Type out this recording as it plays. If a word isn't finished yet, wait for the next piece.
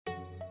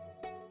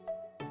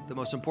the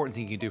most important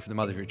thing you can do for the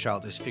mother of your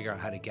child is figure out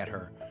how to get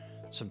her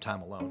some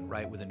time alone,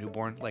 right, with a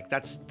newborn. Like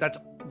that's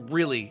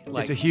really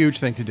like, it's a huge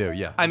thing to do.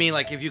 Yeah. I mean,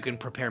 like if you can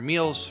prepare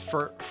meals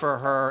for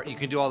her, you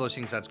can do all those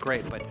things. That's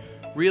great. But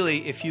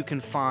really, if you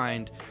can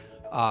find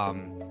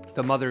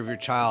the mother of your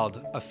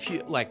child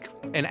like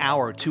an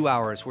hour, 2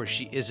 hours where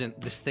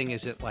this thing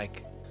isn't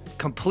like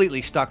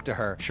completely stuck to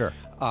her. Sure.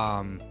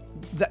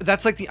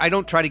 That's like I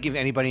don't try to give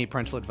anybody any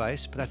parental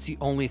advice, but that's the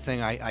only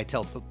thing I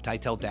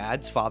tell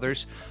dads,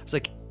 fathers. It's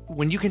like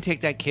when you can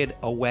take that kid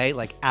away,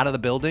 like out of the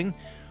building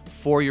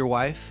for your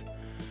wife,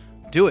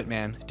 do it,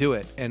 man. Do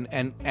it. And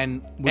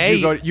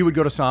you would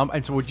go to Samba,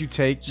 and so would you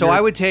take? So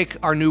I would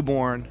take our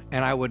newborn,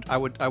 and I would,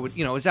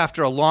 it was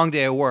after a long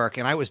day of work,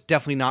 and I was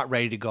definitely not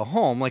ready to go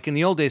home. Like in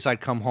the old days,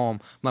 I'd come home,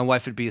 my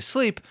wife would be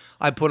asleep,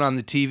 I'd put on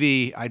the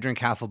TV, I'd drink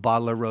half a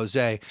bottle of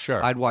rosé,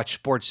 Sure. I'd watch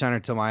Sports Center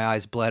till my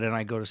eyes bled, and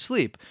I'd go to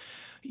sleep.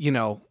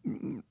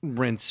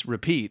 Rinse,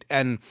 repeat.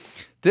 And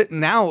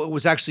now it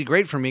was actually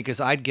great for me because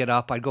I'd get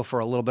up, I'd go for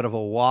a little bit of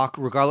a walk,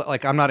 regardless.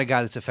 Like I'm not a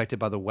guy that's affected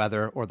by the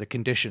weather or the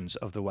conditions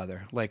of the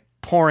weather. Like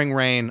pouring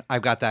rain,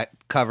 I've got that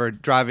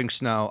covered. Driving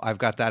snow, I've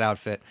got that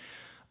outfit.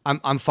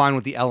 I'm fine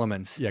with the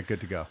elements. Yeah,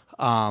 good to go.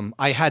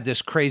 I had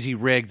this crazy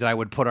rig that I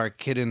would put our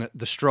kid in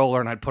the stroller,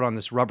 and I'd put on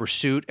this rubber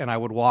suit, and I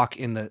would walk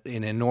in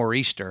a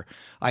nor'easter.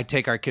 I'd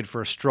take our kid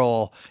for a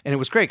stroll, and it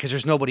was great because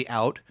there's nobody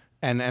out.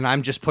 And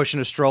I'm just pushing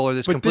a stroller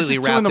that's completely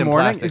wrapped in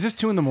plastic. Is this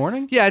 2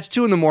 a.m? Yeah, it's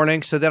 2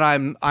 a.m. So then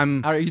I'm.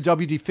 Are you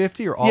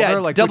WD-50 or Alder? Yeah,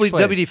 like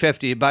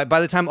WD-50. By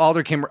the time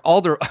Alder came,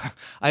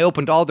 I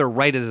opened Alder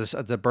right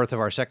at the birth of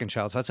our second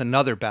child. So that's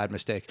another bad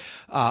mistake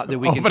that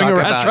we can talk about. Opening a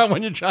restaurant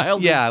when your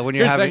child, when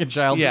you're having second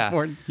child is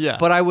born. Yeah.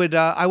 But I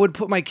would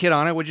put my kid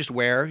on. I would just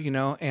wear,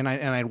 and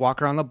I'd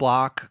walk around the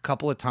block a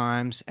couple of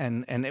times,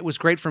 and it was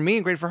great for me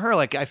and great for her.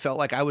 Like I felt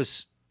like I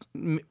was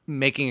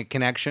making a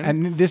connection.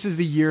 And this is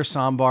the year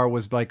Sambar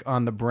was like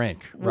on the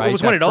brink, right? It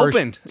was when it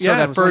opened. So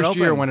that first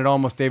year when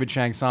David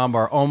Chang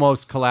Sambar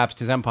almost collapsed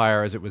his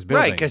empire as it was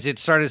building. Right, because it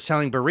started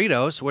selling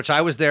burritos, which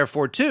I was there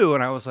for too,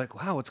 and I was like,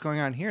 wow, what's going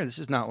on here? This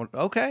is not what,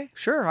 okay,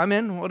 sure, I'm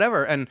in,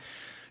 whatever. And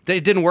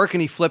it didn't work,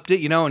 and he flipped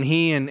it, and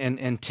he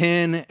and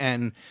Tin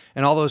and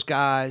all those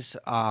guys,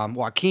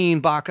 Joaquin,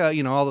 Baca,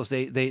 all those,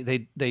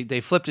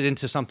 they flipped it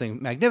into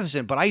something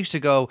magnificent. But I used to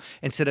go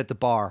and sit at the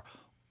bar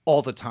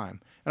all the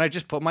time. And I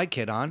just put my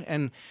kid on,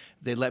 and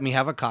they let me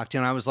have a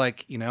cocktail. And I was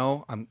like,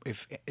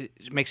 if it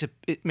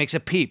makes a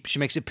peep, she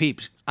makes a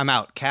peep, I'm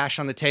out. Cash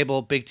on the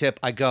table, big tip.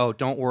 I go.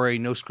 Don't worry,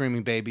 no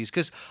screaming babies.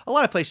 Because a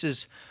lot of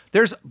places,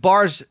 there's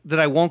bars that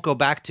I won't go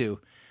back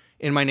to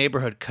in my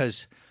neighborhood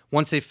because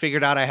once they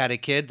figured out I had a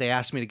kid, they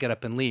asked me to get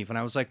up and leave. And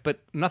I was like, but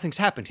nothing's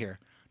happened here.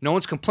 No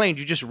one's complained.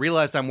 You just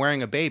realized I'm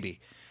wearing a baby.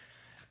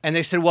 And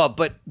they said, well,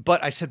 but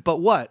I said, but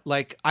what?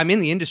 Like, I'm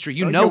in the industry.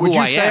 You know who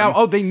I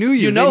am. They knew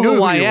you. You know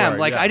who I am. Were.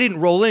 Like, I didn't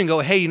roll in and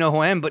go, hey, you know who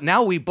I am? But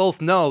now we both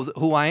know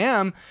who I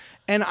am.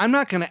 And I'm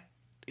not going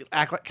to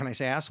act like, can I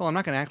say asshole? I'm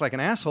not going to act like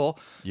an asshole.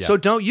 Yeah. So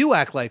don't you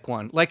act like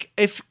one. Like,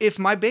 if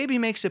my baby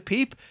makes a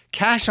peep,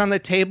 cash on the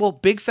table,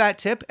 big fat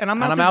tip, and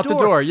I'm out the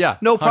door. Yeah.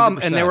 No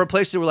problem. 100%. And there were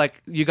places that were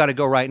like, you got to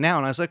go right now.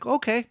 And I was like,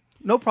 okay.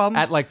 No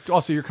problem.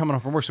 Also, you're coming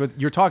home from work, so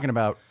you're talking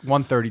about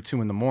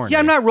 1:32 in the morning. Yeah,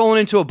 I'm not rolling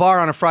into a bar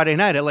on a Friday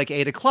night at like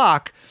 8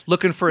 o'clock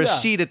looking for a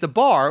seat at the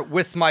bar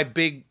with my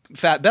big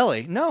fat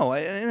belly. No,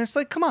 and it's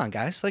like, come on,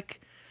 guys.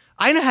 Like,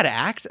 I know how to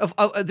act.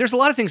 There's a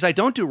lot of things I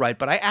don't do right,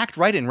 but I act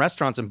right in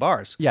restaurants and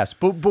bars. Yes,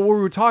 but what we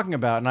were talking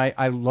about, and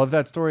I love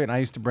that story, and I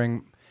used to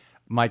bring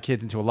my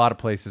kids into a lot of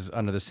places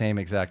under the same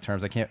exact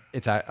terms.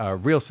 It's a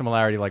real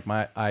similarity. Like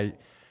I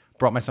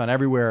brought my son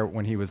everywhere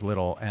when he was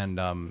little,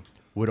 and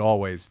would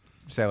always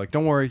say, like,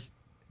 don't worry,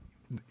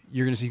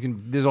 you're gonna see,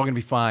 this is all gonna be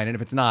fine. And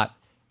if it's not,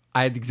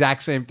 I had the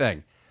exact same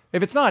thing.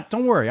 If it's not,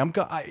 don't worry.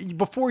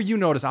 Before you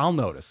notice, I'll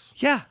notice.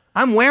 Yeah,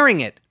 I'm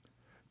wearing it.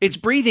 It's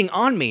breathing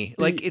on me.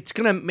 Like, it's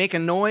gonna make a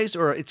noise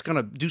or it's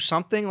gonna do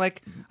something.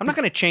 Like, I'm not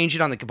gonna change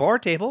it on the bar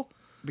table.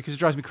 Because it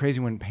drives me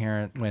crazy when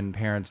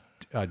parents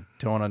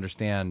don't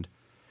understand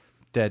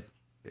that.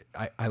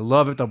 I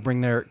love it. They'll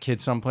bring their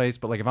kid someplace,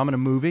 but like if I'm in a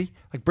movie,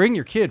 like bring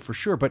your kid for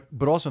sure.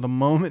 But also the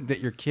moment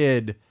that your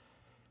kid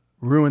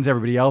ruins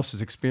everybody else's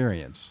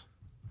experience,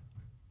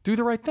 do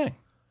the right thing.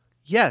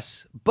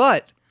 Yes,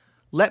 but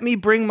let me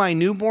bring my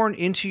newborn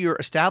into your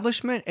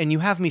establishment and you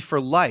have me for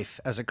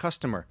life as a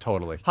customer.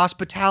 Totally.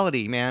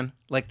 Hospitality, man.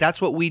 Like, that's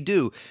what we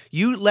do.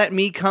 You let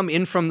me come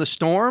in from the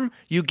storm.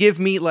 You give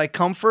me like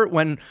comfort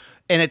in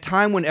a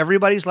time when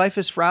everybody's life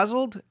is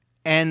frazzled,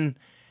 and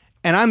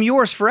I'm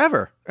yours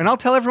forever. And I'll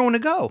tell everyone to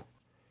go.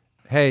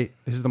 Hey,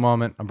 this is the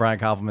moment. I'm Brian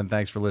Koppelman.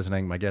 Thanks for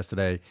listening. My guest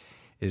today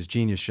is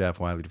genius chef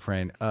Wylie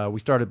Dufresne. We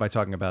started by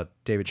talking about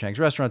David Chang's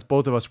restaurants.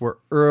 Both of us were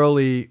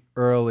early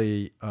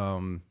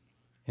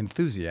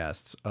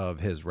enthusiasts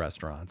of his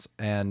restaurants.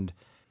 And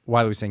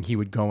Wylie was saying he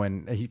would go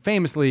in.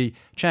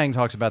 Chang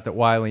talks about that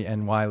Wylie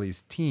and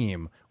Wylie's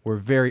team were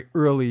very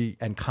early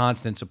and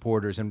constant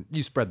supporters. And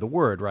you spread the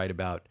word, right,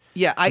 about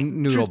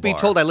Noodle Truth be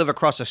told, I live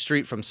across the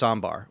street from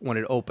Sambar when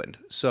it opened.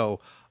 So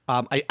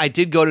I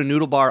did go to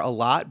Noodle Bar a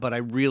lot, but I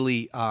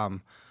really...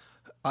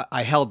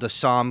 I held the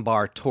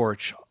Sambar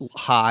torch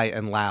high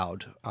and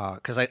loud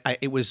because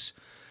it was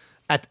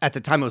at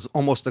the time it was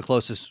almost the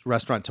closest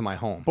restaurant to my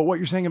home. But what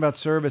you're saying about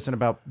service and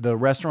about the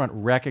restaurant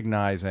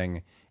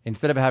recognizing,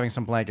 instead of having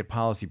some blanket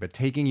policy, but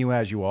taking you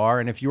as you are,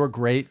 and if you're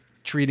great,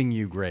 treating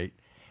you great,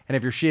 and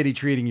if you're shitty,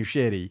 treating you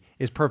shitty,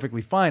 is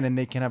perfectly fine, and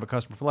they can have a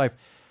customer for life.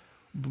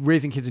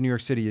 Raising kids in New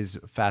York City is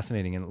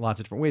fascinating in lots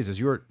of different ways, as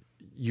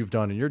you've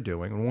done and you're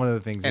doing. And one of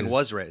the things and is,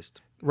 was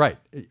raised. Right.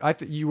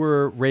 You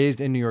were raised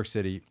in New York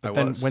City, but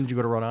then was. when did you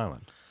go to Rhode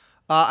Island?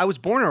 I was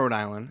born in Rhode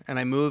Island, and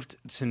I moved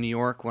to New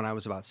York when I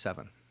was about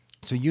 7.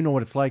 So you know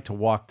what it's like to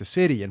walk the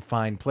city and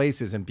find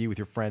places and be with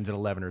your friends at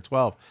 11 or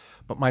 12.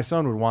 But my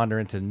son would wander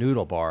into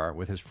Noodle Bar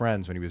with his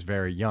friends when he was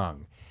very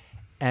young,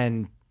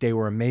 and they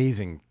were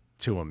amazing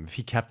to him.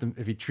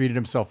 If he treated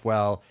himself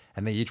well,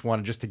 and they each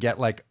wanted just to get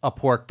like a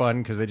pork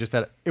bun because they just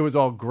had it was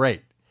all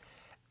great.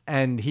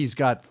 And he's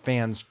got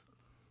fans,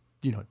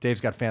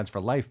 Dave's got fans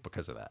for life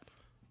because of that.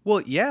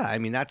 Well, yeah, I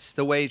mean that's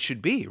the way it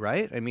should be,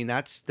 right? I mean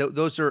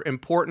those are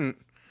important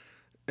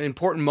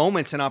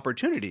moments and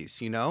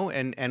opportunities,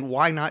 and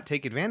why not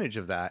take advantage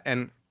of that?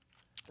 And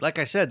like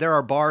I said, there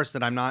are bars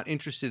that I'm not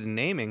interested in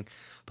naming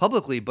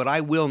publicly, but I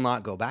will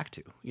not go back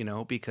to,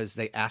 because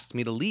they asked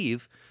me to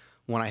leave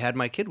when I had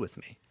my kid with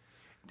me.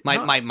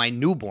 My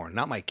newborn,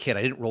 not my kid.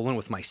 I didn't roll in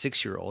with my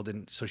 6-year-old,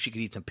 and so she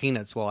could eat some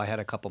peanuts while I had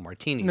a couple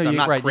martinis. No, I'm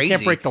not right. crazy. You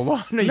can't break the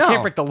law. No, you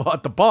can't break the law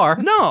at the bar.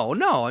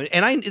 No,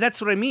 and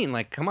that's what I mean.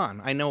 Like, come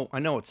on, I know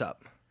what's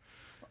up.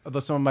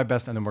 Some of my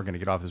best, and then we're going to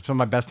get off this. Some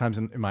of my best times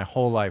in my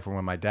whole life were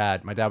when my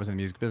dad was in the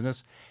music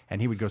business,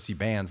 and he would go see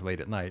bands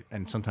late at night,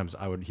 and sometimes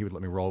he would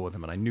let me roll with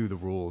him, and I knew the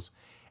rules.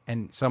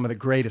 And some of the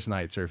greatest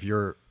nights are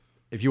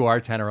if you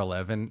are 10 or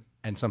 11,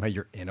 and somehow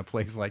you're in a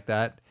place like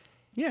that.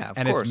 Yeah, of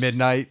and course. It's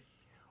midnight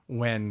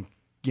when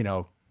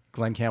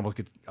Glenn Campbell's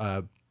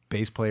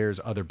bass player's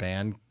other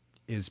band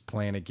is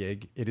playing a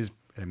gig. It is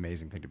an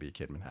amazing thing to be a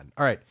kid in Manhattan.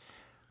 All right,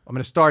 I'm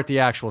going to start the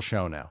actual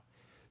show now.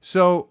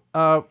 So,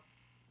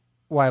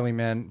 Wylie,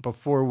 man,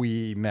 before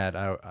we met,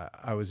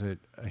 I was a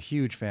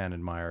huge fan and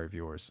admirer of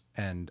yours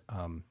and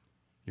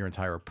your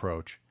entire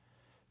approach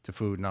to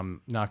food. And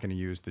I'm not going to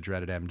use the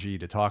dreaded MG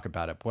to talk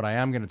about it. But what I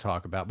am going to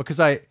talk about, because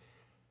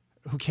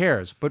who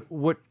cares? But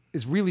what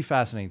is really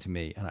fascinating to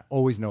me, and I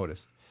always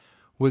noticed,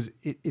 was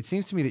it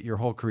seems to me that your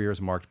whole career is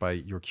marked by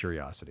your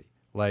curiosity.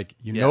 Like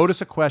you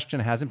notice a question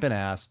hasn't been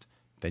asked,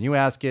 then you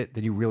ask it,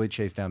 then you really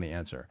chase down the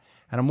answer.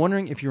 And I'm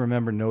wondering if you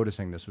remember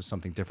noticing this was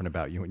something different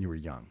about you when you were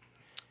young.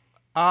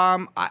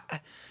 I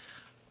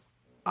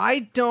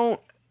don't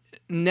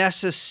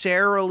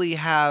necessarily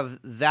have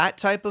that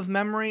type of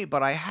memory,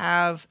 but I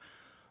have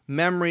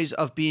memories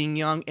of being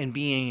young and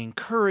being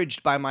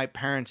encouraged by my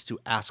parents to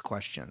ask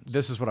questions.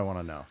 This is what I want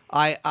to know.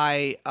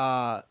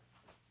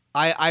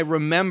 I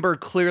remember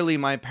clearly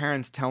my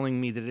parents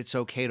telling me that it's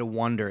okay to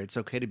wonder, it's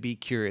okay to be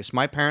curious.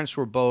 My parents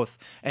were both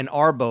and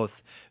are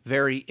both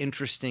very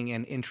interesting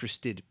and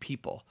interested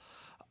people.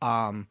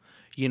 My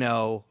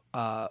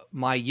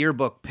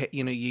yearbook,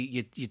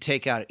 you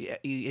take out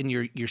in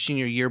your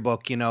senior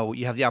yearbook,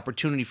 you have the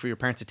opportunity for your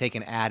parents to take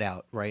an ad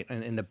out, right,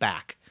 in the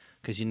back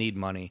because you need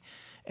money.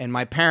 And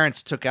my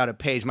parents took out a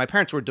page. My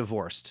parents were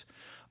divorced,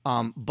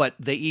 but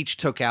they each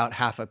took out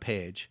half a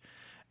page.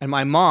 And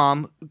my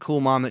mom, cool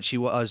mom that she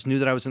was, knew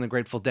that I was in the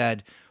Grateful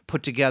Dead,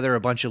 put together a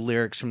bunch of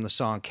lyrics from the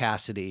song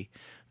Cassidy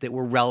that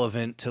were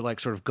relevant to like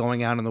sort of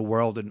going out in the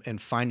world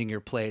and finding your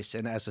place.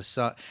 And as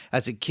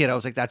a kid, I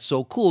was like, that's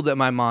so cool that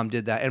my mom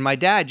did that. And my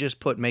dad just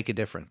put make a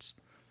difference.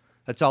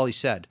 That's all he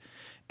said.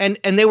 And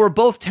they were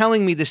both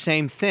telling me the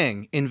same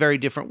thing in very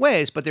different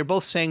ways, but they're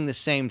both saying the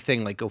same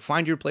thing, like go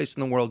find your place in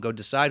the world, go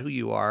decide who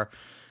you are,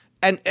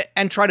 and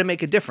try to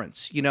make a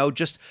difference,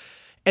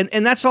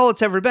 and that's all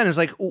it's ever been is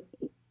like,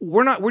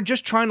 we're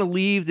just trying to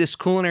leave this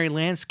culinary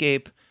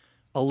landscape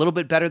a little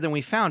bit better than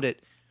we found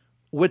it,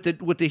 with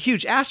the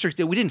huge asterisk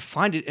that we didn't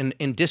find it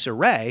in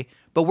disarray,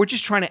 but we're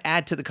just trying to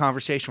add to the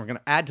conversation. We're going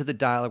to add to the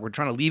dialogue. We're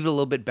trying to leave it a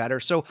little bit better.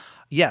 So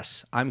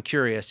yes, I'm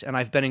curious, and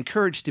I've been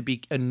encouraged to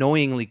be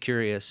annoyingly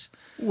curious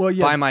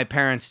by my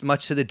parents,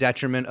 much to the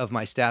detriment of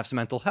my staff's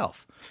mental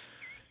health.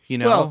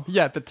 Well,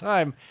 yeah, at the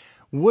time,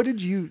 what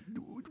did you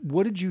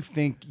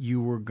think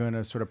you were going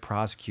to sort of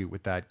prosecute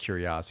with that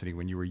curiosity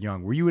when you were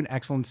young? Were you an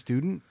excellent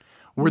student?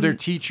 Were there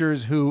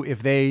teachers who,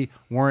 if they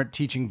weren't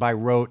teaching by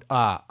rote,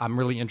 I'm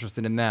really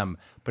interested in them?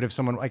 But if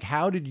someone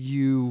how did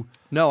you?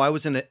 No, I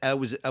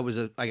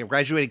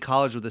graduated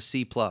college with a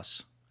C+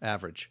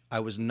 average.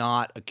 I was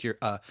not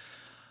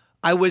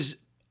I was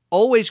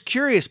always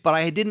curious, but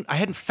I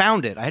hadn't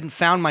found it. I hadn't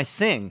found my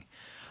thing.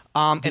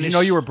 Did you know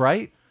you were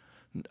bright?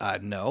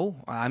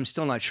 No, I'm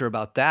still not sure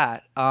about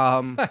that.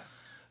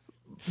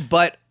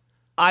 But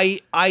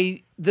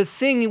the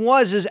thing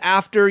is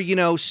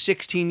after,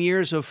 16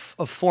 years of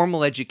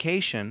formal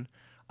education,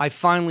 I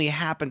finally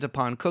happened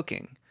upon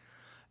cooking.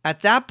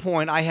 At that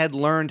point, I had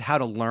learned how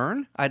to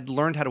learn. I'd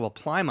learned how to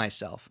apply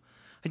myself.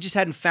 I just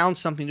hadn't found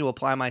something to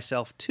apply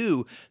myself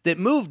to that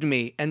moved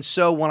me. And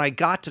so when I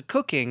got to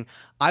cooking,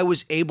 I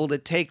was able to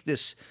take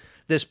this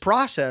this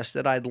process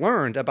that I'd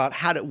learned about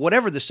how to,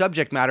 whatever the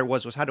subject matter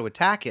was how to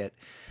attack it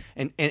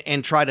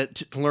and try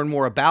to learn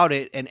more about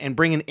it and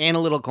bring an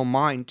analytical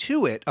mind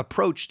to it,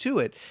 approach to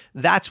it.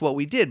 That's what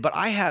we did. But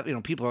I have,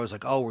 people are always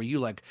like, oh, were you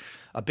like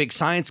a big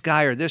science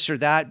guy or this or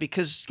that?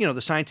 Because,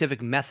 the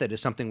scientific method is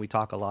something we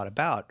talk a lot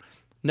about.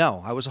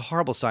 No, I was a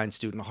horrible science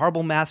student, a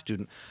horrible math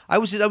student. I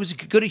was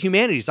good at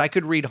humanities. I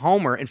could read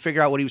Homer and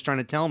figure out what he was trying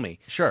to tell me.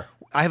 Sure.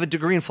 I have a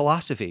degree in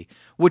philosophy,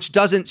 which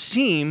doesn't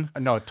seem...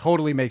 No, it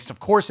totally makes... Of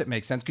course it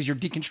makes sense because you're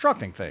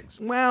deconstructing things.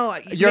 Well,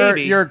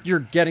 maybe.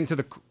 You're getting to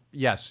the...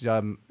 Yes.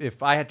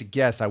 If I had to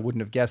guess, I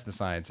wouldn't have guessed the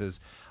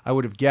sciences. I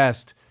would have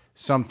guessed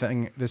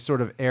something, this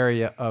sort of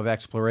area of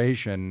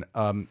exploration.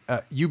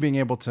 You being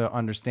able to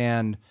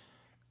understand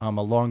a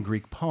long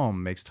Greek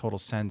poem makes total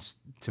sense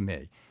to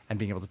me. And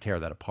being able to tear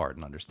that apart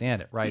and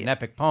understand it, right? Yeah. An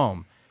epic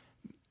poem.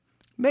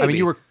 Maybe. I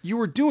mean, you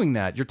were doing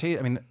that.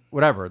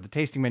 Whatever. The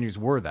tasting menus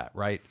were that,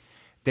 right?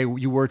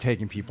 You were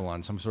taking people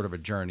on some sort of a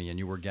journey, and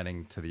you were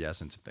getting to the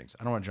essence of things.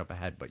 I don't want to jump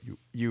ahead, but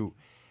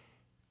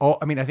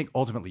I think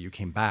ultimately you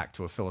came back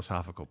to a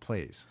philosophical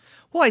place.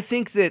 Well, I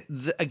think that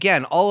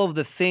again, all of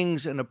the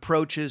things and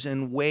approaches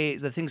and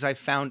ways, the things I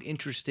found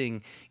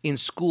interesting in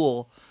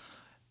school.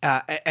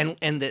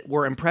 And that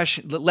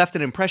left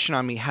an impression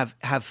on me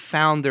have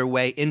found their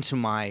way into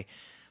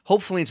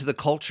hopefully into the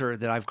culture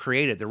that I've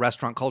created, the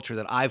restaurant culture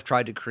that I've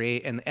tried to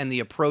create, and the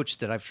approach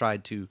that I've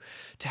tried to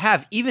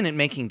have, even in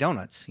making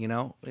donuts.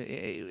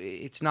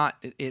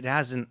 It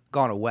hasn't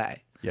gone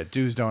away. Yeah,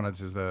 Du's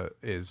Donuts is the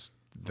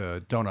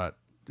donut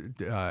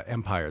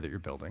empire that you're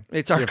building.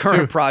 It's our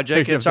current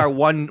project. It's our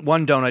one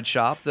donut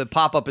shop. The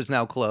pop-up is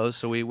now closed,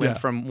 so we went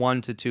from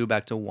 1 to 2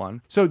 back to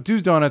 1. So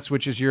Du's Donuts,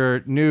 which is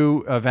your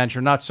new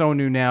venture, not so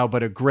new now,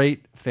 but a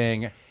great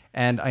thing,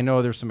 and I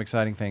know there's some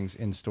exciting things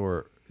in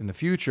store in the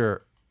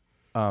future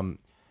that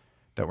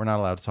we're not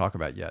allowed to talk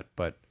about yet,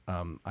 but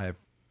I have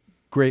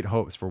great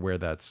hopes for where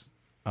that's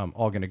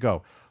all going to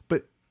go.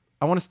 But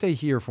I want to stay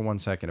here for 1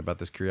 second about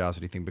this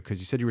curiosity thing, because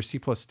you said you were a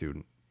C+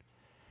 student.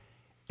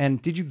 And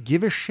did you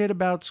give a shit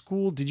about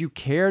school? Did you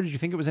care? Did you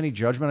think it was any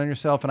judgment on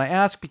yourself? And I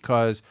ask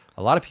because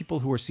a lot of people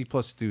who are C+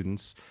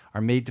 students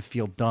are made to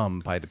feel dumb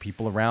by the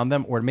people around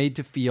them, or made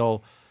to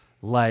feel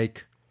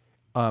like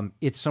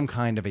it's some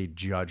kind of a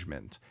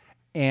judgment.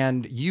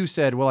 And you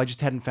said, well, I just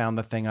hadn't found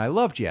the thing I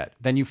loved yet.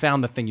 Then you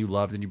found the thing you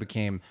loved and you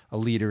became a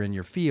leader in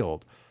your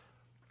field.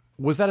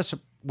 Was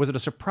it a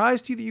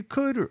surprise to you that you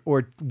could,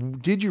 or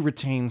did you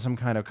retain some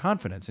kind of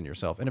confidence in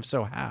yourself? And if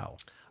so, how?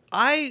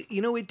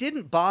 It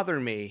didn't bother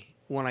me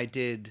when I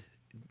did,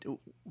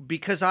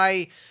 because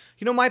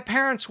my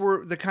parents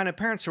were the kind of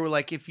parents who were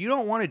like, if you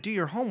don't want to do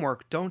your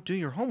homework, don't do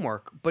your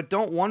homework, but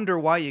don't wonder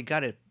why you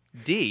got a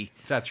D.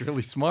 That's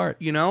really smart.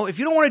 If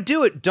you don't want to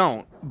do it,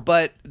 don't,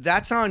 but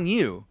that's on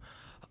you.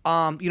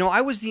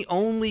 I was the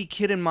only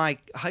kid in my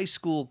high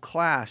school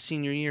class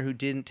senior year who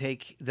didn't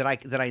take, that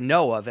I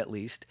know of at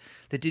least,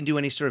 that didn't do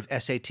any sort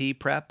of SAT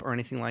prep or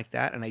anything like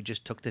that, and I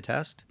just took the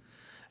test.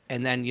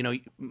 And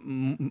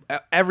then,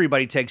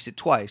 everybody takes it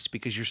twice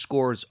because your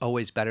score is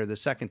always better the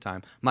second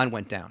time. Mine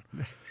went down.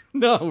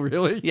 No,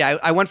 really? Yeah,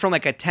 I went from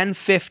like a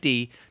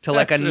 1050 to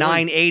like a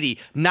 980,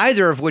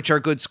 neither of which are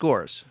good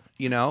scores,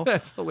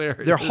 That's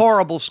hilarious. They're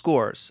horrible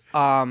scores.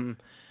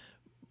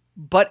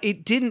 But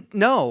it didn't,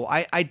 no,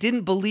 I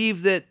didn't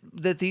believe that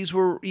these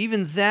were,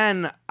 even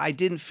then, I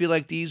didn't feel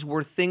like these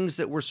were things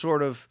that were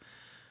sort of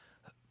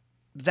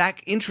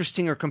that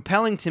interesting or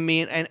compelling to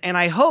me, and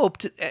I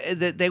hoped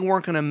that they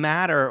weren't going to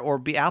matter or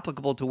be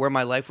applicable to where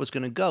my life was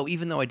going to go,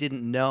 even though I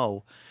didn't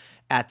know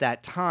at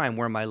that time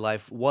where my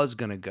life was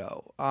going to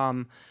go.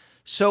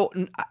 So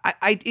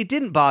it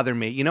didn't bother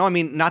me,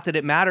 not that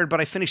it mattered, but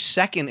I finished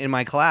second in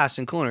my class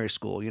in culinary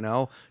school,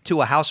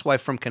 to a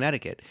housewife from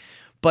Connecticut.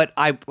 But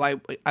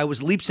I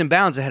was leaps and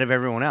bounds ahead of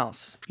everyone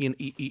else.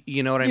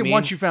 You know what I mean?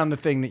 Once you found the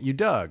thing that you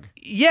dug.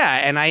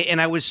 Yeah,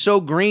 and I was so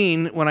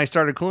green when I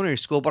started culinary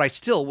school, but I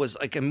still was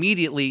like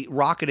immediately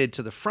rocketed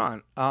to the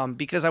front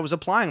because I was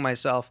applying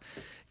myself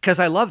because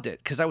I loved it,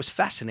 because I was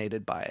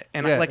fascinated by it.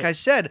 And like I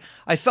said,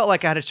 I felt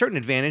like I had a certain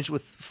advantage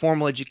with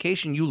formal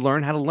education. You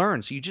learn how to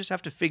learn. So you just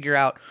have to figure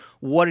out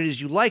what it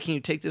is you like, and you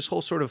take this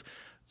whole sort of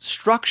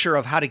structure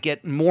of how to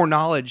get more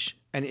knowledge,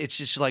 and it's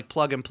just like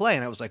plug and play.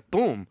 And I was like,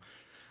 boom.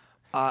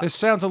 This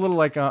sounds a little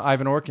like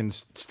Ivan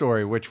Orkin's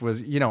story, which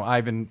was,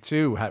 Ivan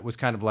too was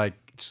kind of like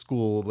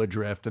school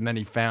adrift, and then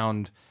he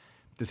found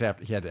this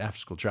he had an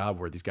after-school job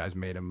where these guys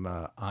made him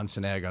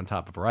onsen egg on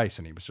top of rice,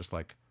 and he was just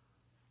like,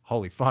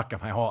 "Holy fuck!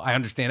 I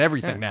understand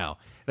everything now."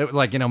 It was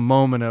like in a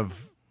moment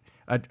of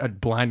a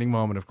blinding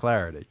moment of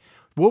clarity.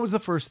 What was the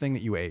first thing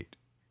that you ate?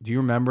 Do you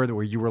remember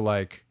where you were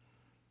like,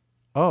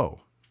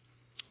 "Oh"?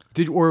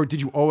 Did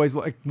you always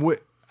like?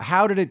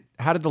 How did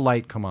the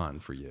light come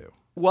on for you?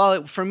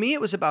 Well, for me, it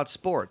was about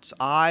sports.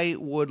 I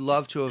would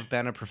love to have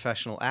been a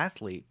professional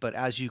athlete, but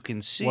as you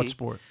can see... What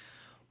sport?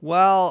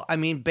 Well,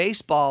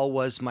 baseball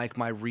was like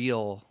my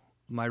real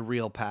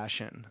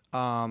passion.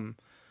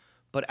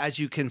 But as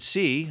you can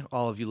see,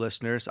 all of you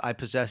listeners, I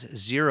possess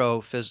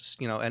zero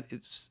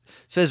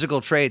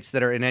physical traits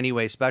that are in any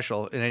way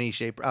special in any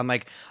shape.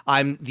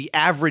 I'm the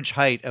average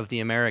height of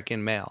the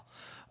American male.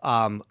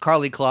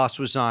 Carly Kloss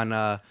was on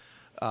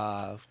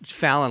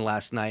Fallon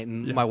last night,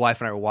 and my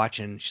wife and I were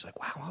watching. She's like,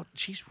 "Wow,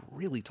 she's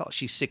really tall.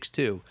 She's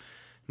 6'2".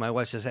 My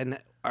wife says, "And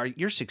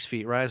you're 6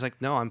 feet, right?" I was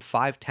like, "No, I'm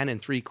 5'10"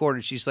 and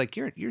 3/4." She's like,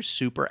 "You're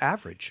super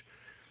average."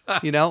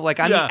 You know, like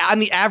I'm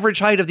the average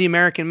height of the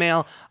American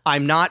male.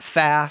 I'm not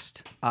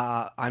fast.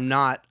 I'm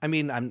not. I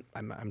mean,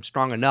 I'm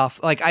strong enough.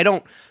 Like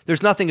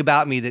There's nothing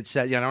about me that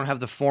says. I don't have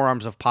the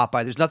forearms of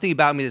Popeye. There's nothing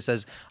about me that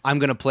says I'm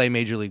going to play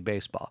Major League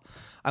Baseball.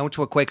 I went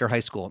to a Quaker high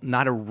school,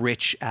 not a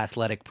rich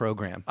athletic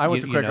program. I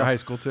went to Quaker high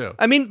school too.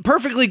 I mean,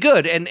 perfectly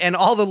good, and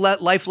all the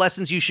life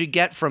lessons you should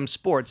get from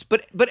sports.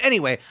 But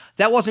anyway,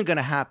 that wasn't going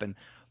to happen.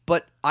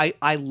 But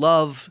I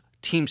love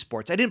team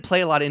sports. I didn't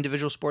play a lot of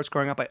individual sports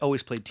growing up. I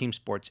always played team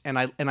sports, and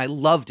I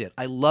loved it.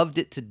 I loved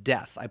it to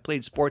death. I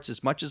played sports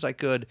as much as I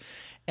could,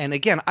 and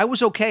again, I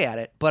was okay at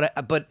it, but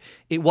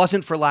it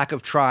wasn't for lack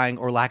of trying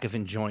or lack of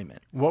enjoyment.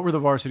 What were the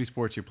varsity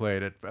sports you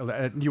played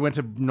at? You went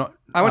to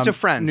I went to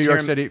Friends, New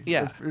York City.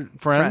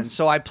 Friends.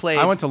 So I played.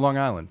 I went to Long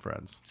Island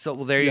Friends. So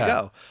well, there you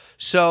go.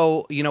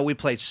 So we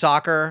played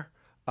soccer,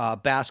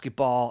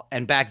 basketball,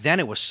 and back then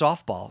it was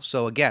softball.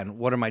 So again,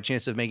 what are my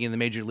chances of making the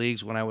major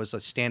leagues when I was a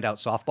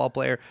standout softball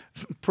player?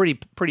 Pretty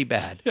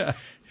bad. Yeah.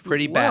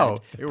 Pretty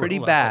Wow, bad. Pretty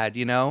bad,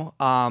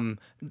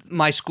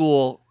 My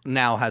school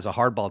now has a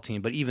hardball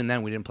team, but even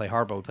then we didn't play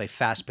hardball. We played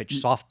fast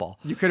pitch softball.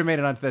 You could have made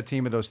it onto that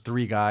team of those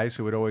three guys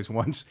who would always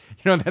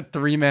that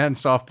 3-man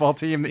softball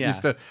team that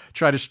used to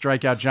try to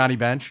strike out Johnny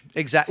Bench.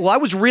 Exactly. Well, I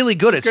was really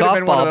good at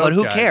softball, but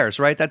who cares,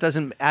 right? That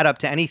doesn't add up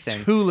to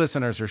anything. 2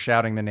 listeners are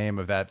shouting the name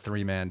of that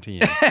 3-man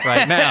team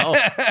right now,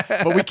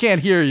 but we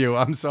can't hear you.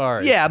 I'm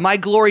sorry. Yeah, my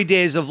glory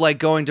days of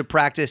going to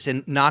practice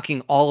and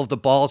knocking all of the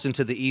balls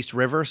into the East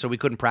River so we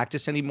couldn't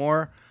practice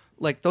anymore.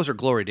 Like, those are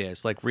glory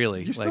days,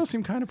 really. You still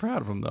seem kind of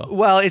proud of them, though.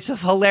 Well, it's a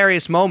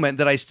hilarious moment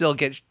that I still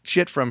get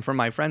shit from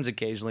my friends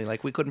occasionally.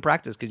 Like, we couldn't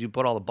practice because you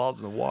put all the balls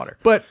in the water.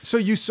 But, so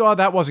you saw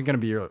that wasn't going to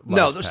be your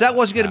last so that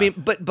wasn't going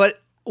to be,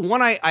 but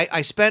when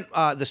I spent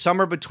the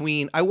summer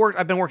between,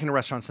 I've been working in a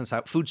restaurant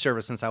food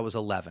service since I was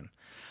 11.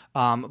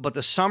 But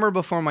the summer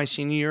before my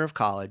senior year of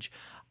college,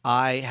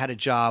 I had a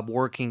job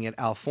working at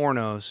Al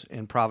Forno's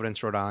in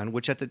Providence, Rhode Island,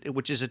 which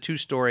is a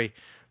 2-story,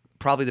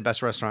 probably the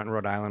best restaurant in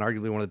Rhode Island,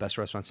 arguably one of the best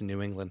restaurants in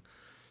New England.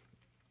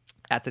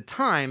 At the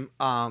time,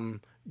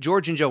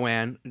 George and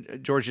Joanne,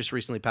 George just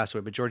recently passed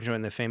away, but George and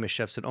Joanne, the famous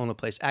chefs that own the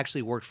place,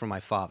 actually worked for my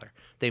father.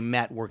 They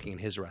met working in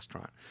his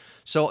restaurant.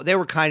 So they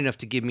were kind enough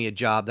to give me a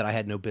job that I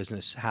had no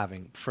business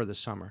having for the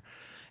summer.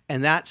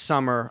 And that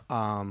summer,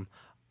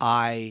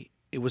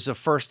 it was the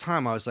first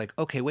time I was like,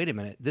 okay, wait a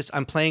minute.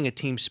 I'm playing a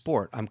team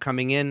sport. I'm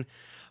coming in,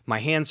 my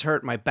hands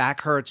hurt, my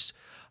back hurts.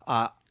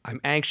 I'm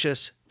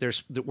anxious.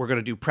 We're going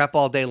to do prep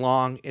all day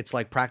long. It's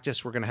like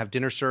practice. We're going to have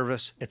dinner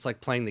service. It's like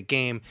playing the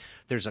game.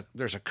 There's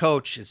a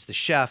coach. It's the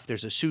chef.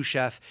 There's a sous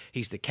chef.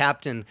 He's the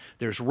captain.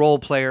 There's role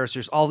players.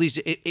 There's all these.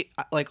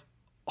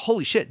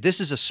 Holy shit!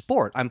 This is a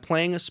sport. I'm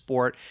playing a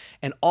sport,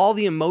 and all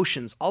the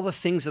emotions, all the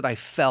things that I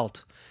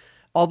felt,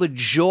 all the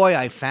joy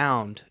I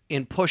found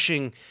in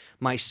pushing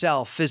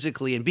myself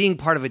physically and being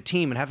part of a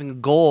team and having a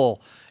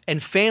goal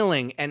and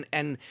failing.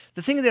 And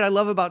the thing that I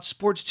love about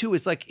sports too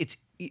is it's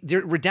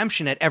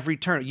redemption at every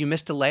turn. You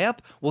missed a layup?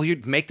 Well,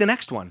 you make the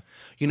next one.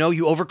 You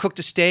overcooked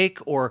a steak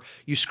or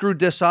you screwed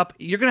this up.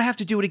 You're going to have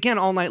to do it again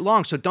all night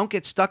long. So don't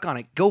get stuck on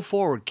it. Go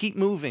forward. Keep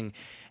moving.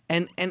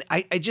 And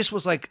I just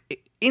was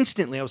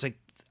instantly, I was like,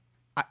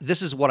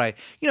 this is what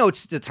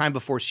it's the time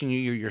before senior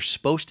year. You're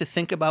supposed to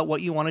think about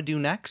what you want to do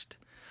next.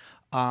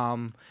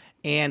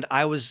 And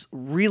I was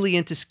really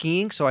into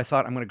skiing. So I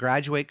thought, I'm going to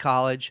graduate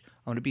college.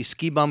 I'm going to be a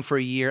ski bum for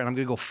a year and I'm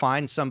going to go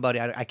find somebody.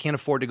 I can't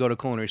afford to go to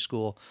culinary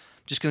school.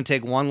 Just going to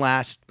take one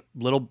last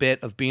little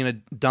bit of being a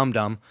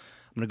dum-dum. I'm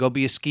going to go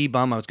be a ski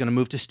bum. I was going to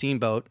move to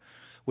Steamboat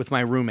with my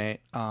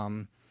roommate.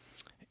 And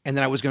then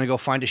I was going to go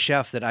find a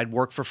chef that I'd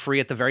work for free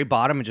at the very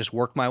bottom and just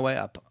work my way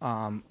up.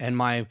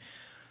 I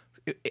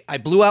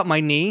blew out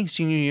my knee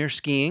senior year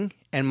skiing.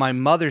 And my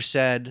mother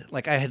said,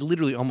 I had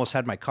literally almost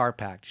had my car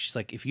packed. She's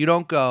like, if you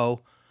don't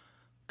go,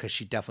 because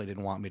she definitely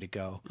didn't want me to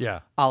go,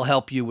 I'll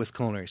help you with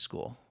culinary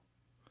school.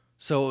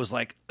 So it was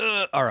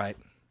all right.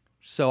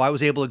 So I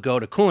was able to go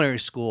to culinary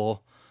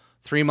school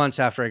 3 months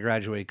after I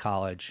graduated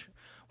college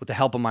with the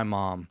help of my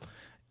mom.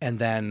 And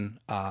then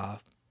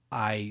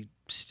I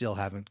still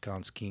haven't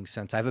gone skiing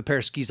since. I have a pair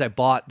of skis I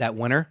bought that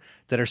winter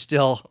that are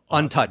still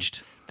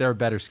untouched. There are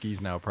better skis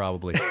now,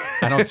 probably.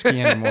 I don't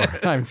ski anymore.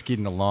 I haven't skied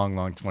in a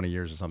long 20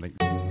 years or something.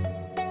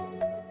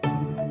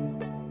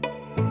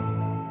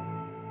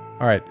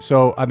 All right,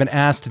 so I've been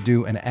asked to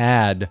do an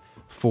ad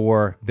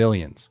for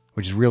Billions,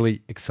 which is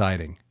really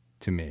exciting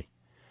to me.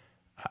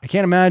 I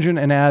can't imagine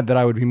an ad that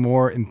I would be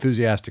more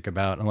enthusiastic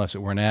about unless it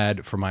were an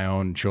ad for my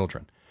own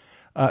children.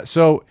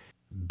 So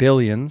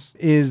Billions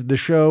is the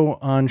show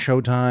on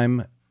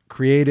Showtime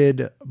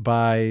created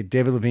by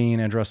David Levine,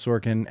 Andros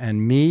Sorkin,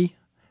 and me,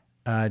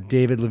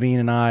 David Levine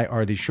and I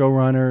are the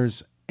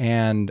showrunners,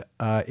 and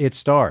it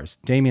stars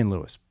Damian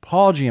Lewis,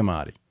 Paul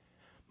Giamatti,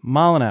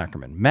 Malin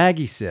Ackerman,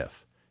 Maggie Siff,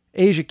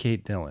 Asia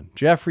Kate Dillon,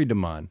 Jeffrey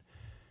DeMunn,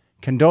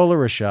 Condola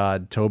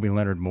Rashad, Toby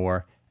Leonard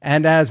Moore,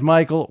 and as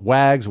Michael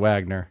Wags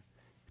Wagner,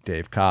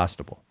 Dave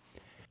Costable.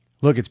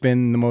 Look, it's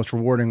been the most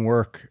rewarding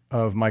work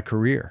of my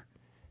career,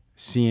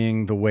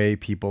 seeing the way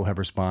people have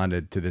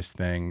responded to this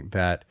thing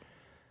that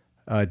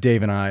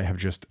Dave and I have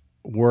just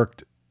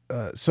worked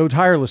so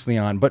tirelessly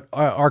on. But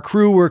our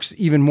crew works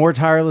even more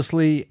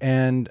tirelessly,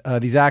 and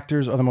these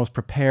actors are the most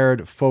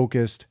prepared,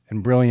 focused,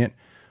 and brilliant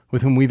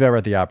with whom we've ever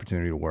had the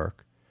opportunity to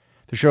work.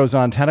 The show's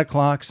on 10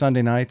 o'clock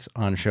Sunday nights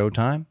on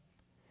Showtime.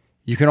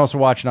 You can also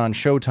watch it on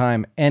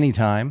Showtime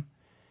anytime.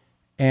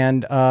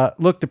 And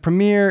look, the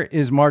premiere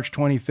is March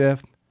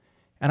 25th,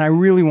 and I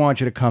really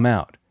want you to come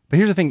out. But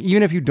here's the thing,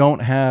 even if you don't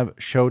have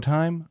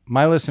Showtime,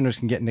 my listeners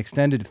can get an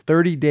extended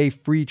 30-day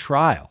free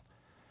trial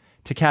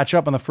to catch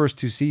up on the first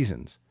 2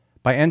 seasons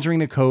by entering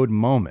the code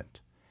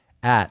MOMENT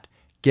at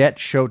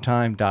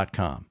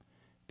getshowtime.com.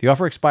 The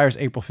offer expires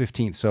April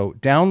 15th, so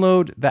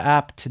download the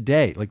app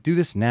today. Like, do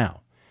this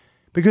now.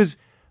 Because,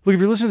 look, if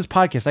you're listening to this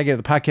podcast, I get it.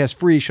 The podcast's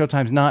free.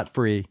 Showtime's not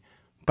free.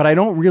 But I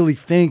don't really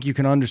think you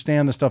can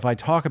understand the stuff I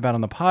talk about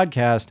on the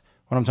podcast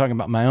when I'm talking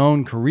about my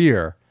own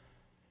career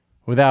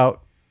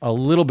without a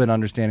little bit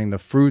understanding the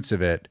fruits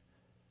of it,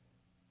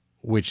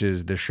 which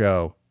is the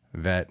show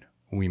that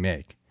we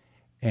make.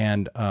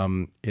 And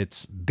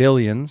it's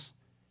Billions.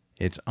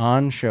 It's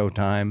on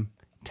Showtime,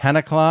 10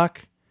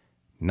 o'clock,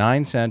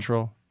 9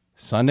 Central,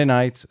 Sunday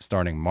nights,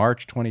 starting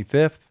March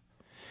 25th.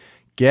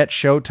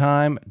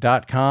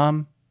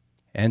 GetShowtime.com.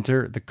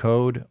 Enter the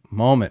code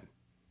MOMENT.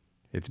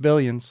 It's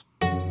Billions.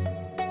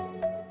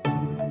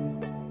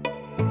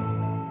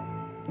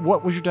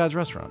 What was your dad's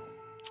restaurant?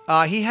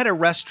 He had a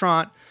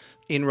restaurant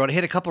in Rhode. He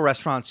had a couple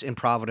restaurants in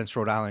Providence,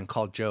 Rhode Island,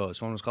 called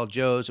Joe's. One was called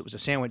Joe's. It was a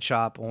sandwich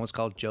shop. One was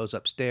called Joe's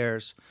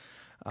Upstairs.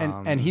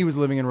 And he was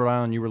living in Rhode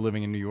Island. You were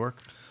living in New York.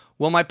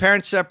 Well, my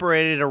parents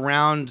separated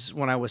around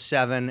when I was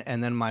 7,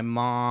 and then my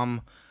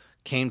mom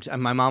and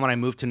I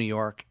moved to New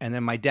York, and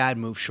then my dad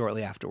moved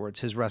shortly afterwards.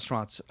 His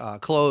restaurants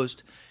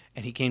closed,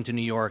 and he came to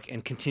New York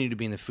and continued to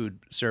be in the food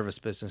service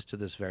business to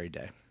this very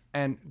day.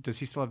 And does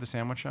he still have the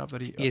sandwich shop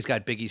that he? He's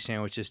got Biggie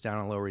sandwiches down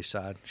on Lower East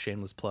Side.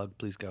 Shameless plug.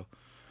 Please go.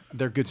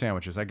 They're good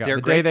sandwiches. They're the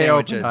great day they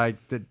sandwiches.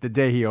 opened. The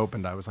day he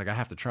opened, I was like, I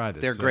have to try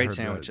this. They're 'cause I great heard the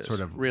sandwiches. Sort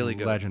of really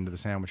good. Legend of the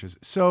sandwiches.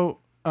 So,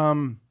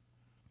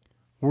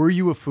 were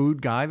you a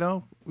food guy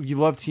though? You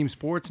love team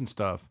sports and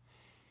stuff.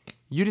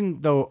 You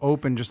didn't though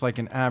open just like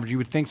an average. You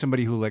would think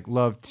somebody who like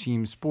loved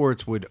team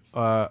sports would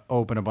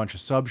open a bunch of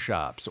sub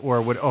shops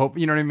or would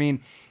open. You know what I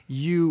mean?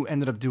 You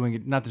ended up doing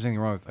it. Not there's anything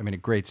wrong with. I mean, a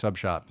great sub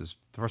shop is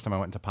the first time I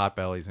went into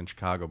Potbelly's in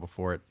Chicago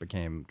before it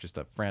became just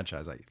a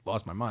franchise. I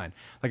lost my mind.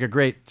 Like a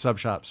great sub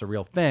shop's a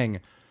real thing,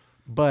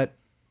 but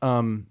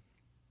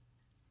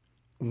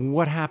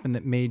what happened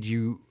that made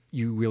you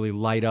really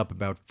light up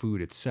about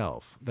food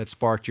itself? That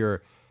sparked the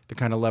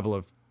kind of level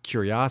of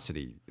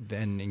curiosity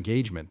and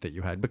engagement that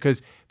you had?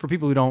 Because for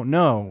people who don't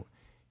know,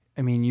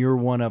 I mean, you're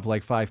one of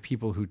like 5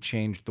 people who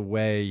changed the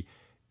way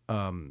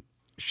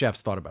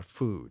chefs thought about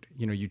food.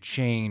 You know, you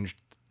changed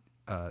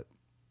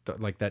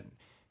like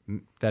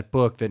that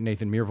book that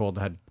Nathan Myhrvold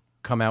had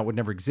come out would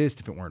never exist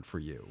if it weren't for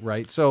you,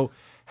 right? So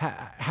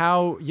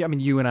how? Yeah, I mean,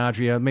 you and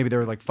Adria, maybe there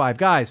were like 5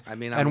 guys, I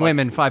mean, and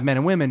women, 5 men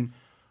and women.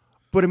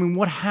 But I mean,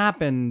 what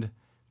happened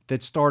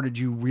that started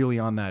you really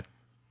on that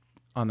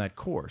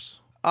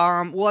course?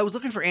 Well, I was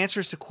looking for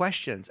answers to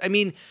questions. I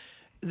mean,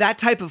 that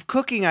type of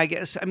cooking, I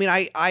guess. I mean,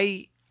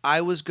 I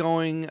was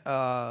going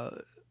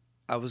to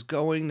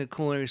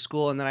culinary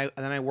school, and then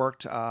I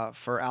worked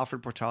for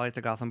Alfred Portali at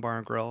the Gotham Bar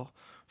and Grill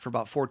for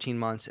about 14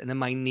 months, and then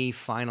my knee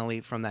finally,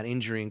 from that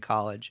injury in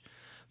college,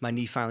 my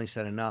knee finally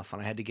said enough,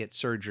 and I had to get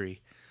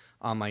surgery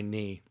on my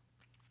knee.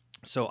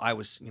 So I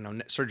was,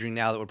 surgery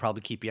now that would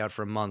probably keep you out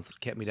for a month,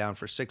 kept me down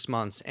for 6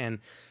 months, and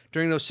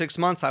during those 6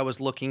 months, I was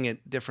looking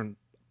at different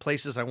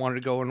places I wanted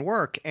to go and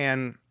work,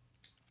 and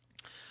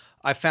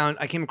I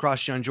came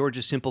across John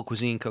George's Simple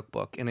Cuisine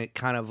cookbook, and it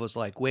kind of was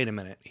like, wait a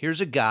minute,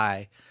 here's a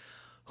guy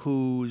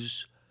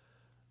who's,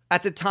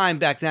 at the time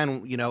back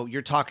then,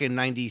 you're talking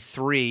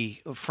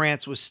 93,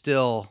 France was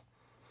still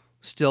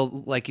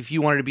like, if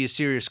you wanted to be a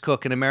serious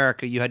cook in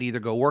America, you had to either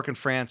go work in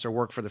France or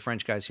work for the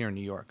French guys here in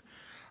New York.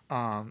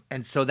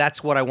 And so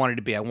that's what I wanted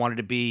to be. I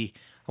wanted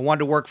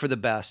to work for the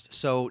best.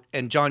 So,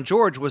 and John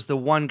George was the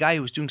one guy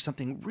who was doing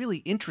something really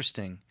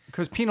interesting.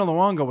 Because Pinot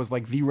Luongo was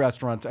like the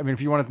restaurant. I mean, if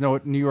you wanted to know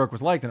what New York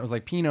was like, then it was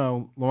like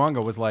Pinot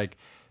Luongo was like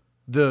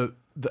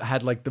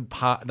had like the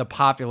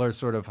popular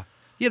sort of.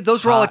 Yeah,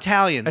 those were all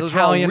Italian. Those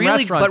Italian were all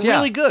really, restaurants, but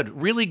really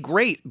good, really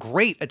great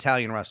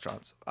Italian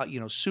restaurants.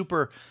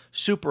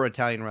 Super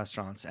Italian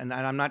restaurants. And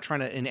I'm not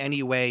trying to in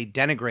any way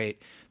denigrate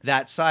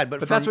that side,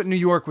 but that's what New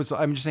York was.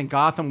 I'm just saying,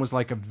 Gotham was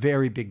like a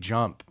very big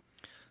jump.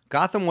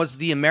 Gotham was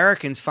the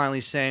Americans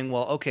finally saying,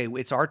 "Well, okay,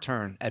 it's our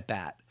turn at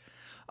bat."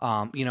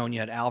 And you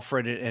had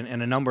Alfred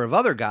and a number of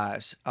other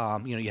guys.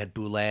 You had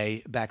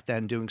Boulay back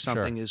then doing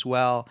something as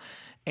well.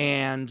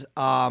 And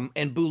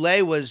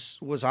Boulay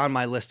was on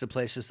my list of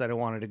places that I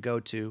wanted to go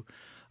to.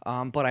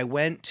 But I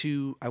went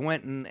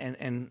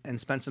and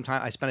spent some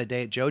time. I spent a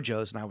day at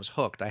JoJo's and I was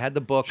hooked. I had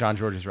the book. John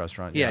George's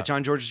restaurant. Yeah,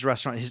 John George's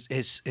restaurant,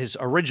 his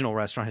original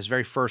restaurant, his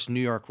very first New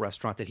York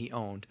restaurant that he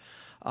owned.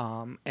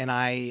 And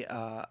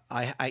I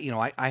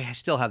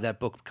still have that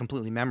book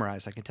completely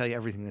memorized. I can tell you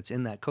everything that's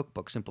in that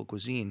cookbook, Simple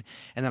Cuisine.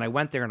 And then I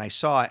went there and I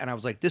saw it and I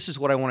was like, this is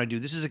what I want to do.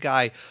 This is a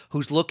guy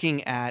who's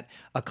looking at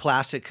a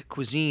classic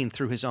cuisine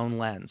through his own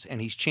lens,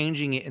 and he's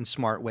changing it in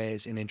smart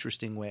ways, in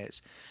interesting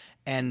ways.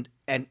 And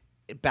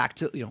back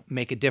to,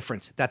 make a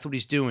difference. That's what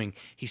he's doing.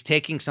 He's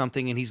taking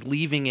something and he's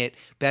leaving it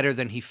better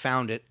than he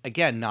found it.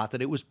 Again, not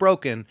that it was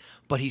broken,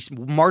 but he's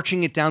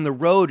marching it down the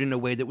road in a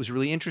way that was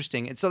really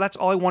interesting. And so that's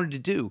all I wanted to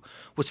do,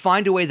 was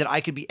find a way that I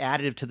could be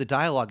additive to the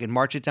dialogue and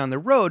march it down the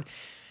road.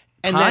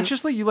 And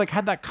consciously, you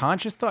had that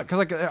conscious thought?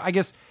 Because I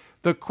guess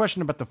the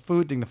question about the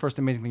food thing, the first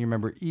amazing thing you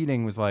remember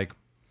eating was like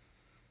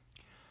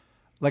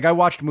I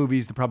watched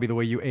movies probably the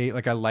way you ate.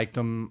 I liked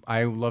them.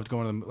 I loved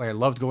going to them. I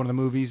loved going to the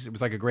movies. It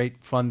was a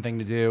great fun thing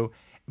to do.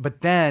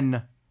 But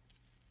then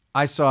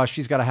I saw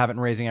She's Gotta Have It in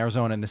Raising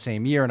Arizona in the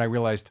same year, and I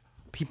realized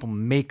people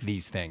make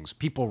these things.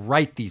 People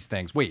write these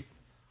things. Wait,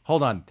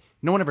 hold on.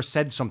 No one ever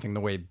said something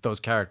the way those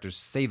characters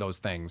say those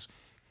things.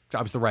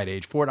 I was the right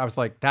age for it. I was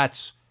like,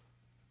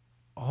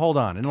 hold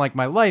on. And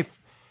my life,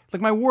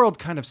 my world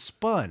kind of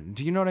spun.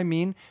 Do you know what I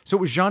mean? So it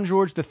was Jean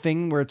Georges, the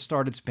thing where it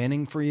started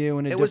spinning for you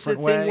in a different way? It was the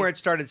thing where it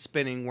started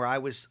spinning, where I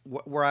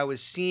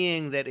was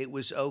seeing that it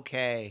was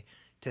okay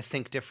to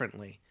think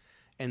differently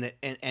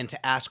and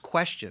to ask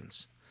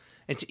questions.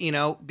 And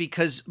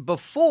because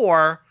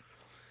before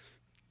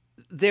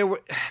there's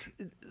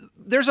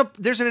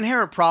an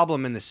inherent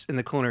problem in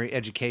the culinary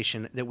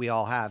education that we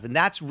all have, and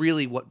that's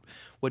really what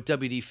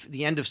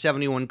the end of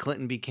 71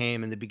 Clinton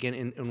became, and the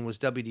beginning and was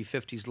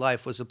WD-50's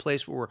life, was a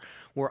place where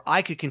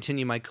I could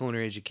continue my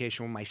culinary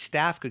education, where my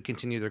staff could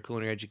continue their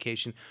culinary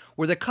education,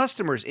 where the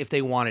customers, if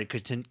they wanted,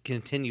 could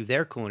continue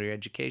their culinary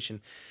education.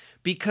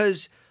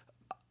 Because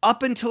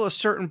up until a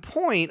certain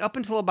point, up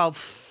until about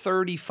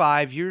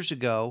 35 years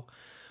ago,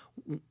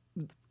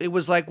 it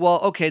was like, well,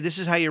 okay, this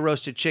is how you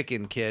roast a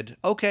chicken, kid.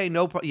 Okay,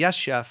 yes,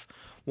 chef.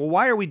 Well,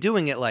 why are we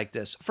doing it like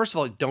this? First of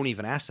all, don't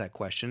even ask that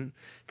question.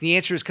 The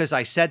answer is because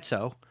I said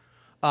so.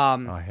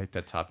 I hate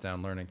that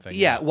top-down learning thing.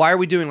 Yeah, why are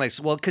we doing like this?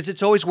 Well, because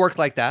it's always worked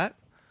like that,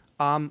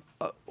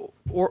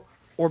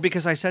 or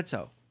because I said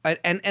so.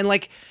 And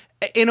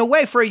in a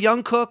way, for a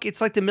young cook,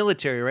 it's like the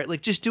military,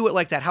 right? Just do it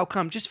like that. How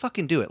come? Just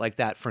fucking do it like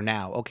that for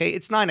now, okay?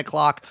 It's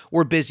 9:00.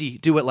 We're busy.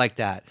 Do it like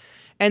that.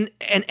 And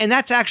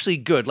that's actually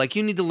good.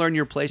 You need to learn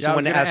your place and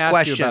when to ask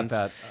questions. You about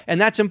that.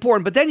 And that's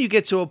important. But then you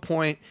get to a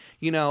point,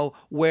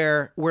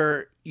 where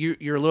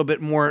you're a little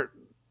bit more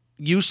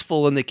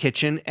useful in the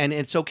kitchen, and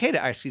it's okay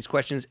to ask these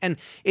questions. And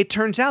it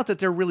turns out that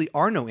there really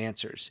are no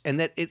answers, and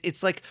that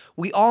it's like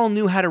we all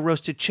knew how to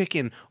roast a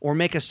chicken or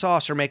make a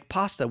sauce or make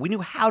pasta. We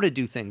knew how to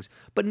do things,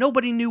 but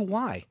nobody knew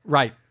why.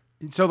 Right.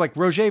 So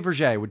Roger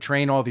Verger would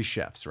train all these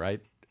chefs, right?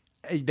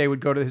 They would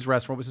go to his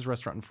restaurant. What was his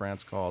restaurant in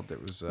France called?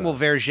 It was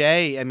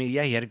Verger. I mean,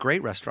 yeah, he had a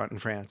great restaurant in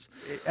France,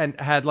 and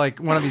had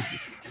one of these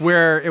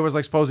where it was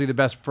supposedly the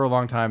best for a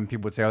long time.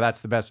 People would say, "Oh,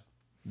 that's the best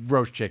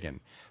roast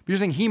chicken." But you're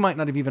saying he might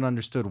not have even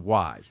understood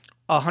why.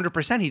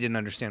 100%, he didn't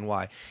understand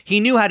why. He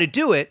knew how to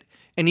do it,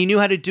 and he knew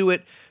how to do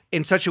it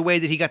in such a way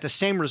that he got the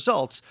same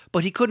results,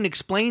 but he couldn't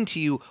explain to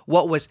you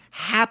what was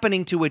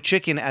happening to a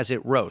chicken as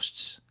it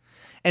roasts.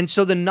 And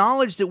so the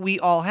knowledge that we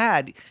all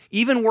had,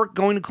 even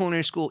going to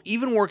culinary school,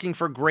 even working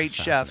for great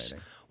chefs,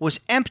 was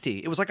empty.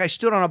 It was like I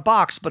stood on a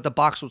box, but the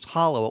box was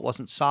hollow. It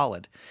wasn't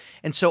solid.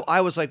 And so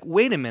I was like,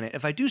 wait a minute.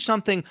 If I do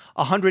something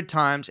 100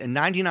 times and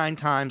 99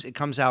 times it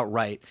comes out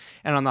right,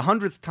 and on the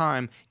 100th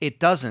time it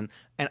doesn't,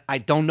 and I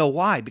don't know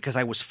why, because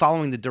I was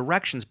following the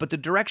directions, but the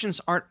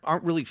directions aren't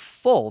really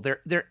full.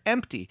 They're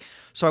empty.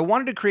 So I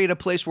wanted to create a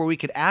place where we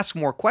could ask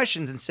more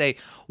questions and say,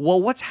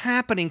 well, what's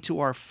happening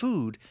to our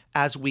food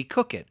as we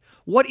cook it?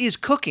 What is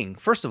cooking?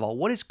 First of all,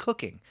 what is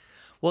cooking?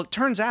 Well, it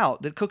turns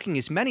out that cooking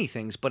is many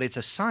things, but it's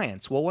a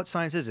science. Well, what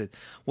science is it?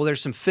 Well,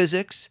 there's some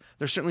physics,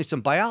 there's certainly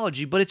some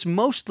biology, but it's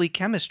mostly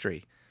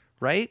chemistry,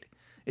 right?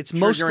 It's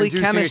mostly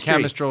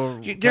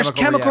chemistry. There's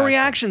chemical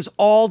reactions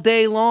all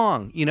day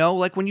long.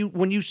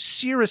 When you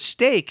sear a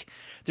steak,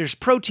 there's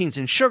proteins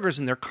and sugars,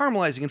 and they're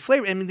caramelizing and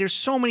flavoring. I mean, there's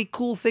so many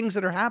cool things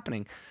that are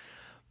happening.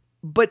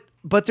 But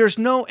there's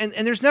no, and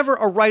there's never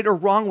a right or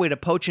wrong way to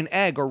poach an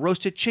egg or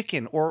roast a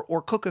chicken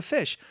or cook a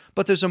fish,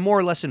 but there's a more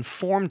or less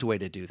informed way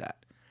to do that.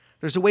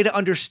 There's a way to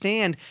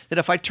understand that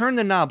if I turn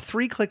the knob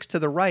 3 clicks to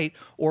the right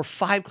or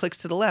 5 clicks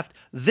to the left,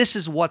 this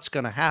is what's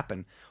going to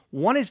happen.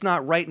 One is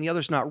not right and the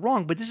other's not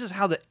wrong, but this is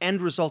how the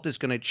end result is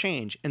going to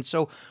change. And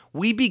so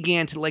we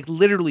began to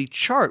literally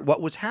chart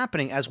what was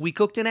happening as we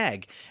cooked an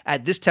egg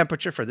at this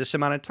temperature for this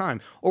amount of time.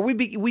 Or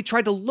we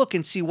tried to look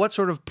and see what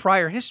sort of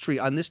prior history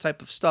on this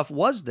type of stuff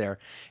was there.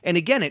 And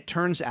again, it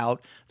turns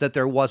out that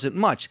there wasn't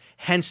much.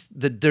 Hence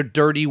the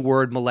dirty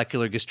word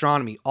molecular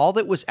gastronomy. All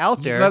that was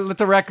out there. Let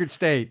the record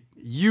state,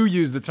 you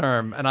used the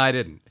term and I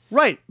didn't.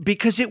 Right,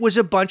 because it was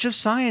a bunch of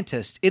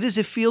scientists. It is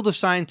a field of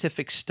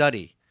scientific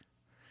study.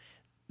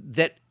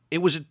 That it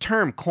was a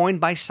term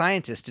coined by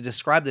scientists to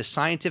describe the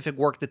scientific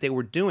work that they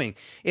were doing.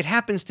 It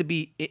happens to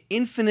be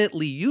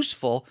infinitely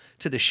useful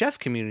to the chef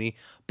community,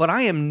 but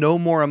I am no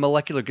more a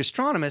molecular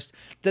gastronomist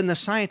than the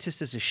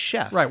scientist is a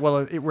chef. Right.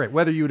 Well,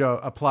 whether you'd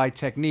apply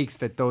techniques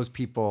that those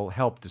people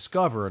help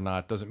discover or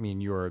not doesn't mean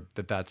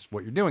that's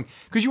what you're doing,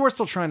 because you are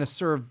still trying to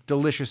serve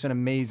delicious and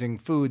amazing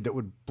food that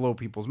would blow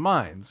people's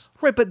minds.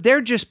 Right, but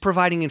they're just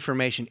providing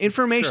information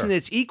Sure.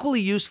 that's equally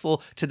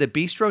useful to the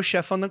bistro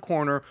chef on the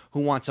corner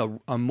who wants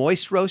a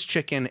moist roast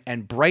chicken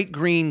and bright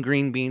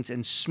green beans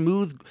and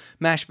smooth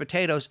mashed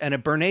potatoes and a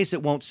béarnaise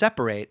that won't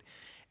separate,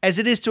 as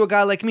it is to a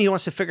guy like me who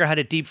wants to figure out how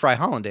to deep fry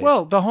hollandaise.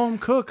 Well, the home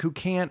cook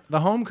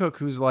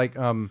who's like,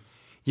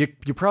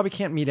 you probably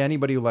can't meet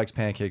anybody who likes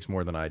pancakes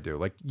more than I do.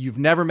 Like, you've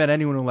never met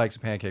anyone who likes a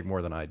pancake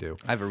more than I do.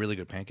 I have a really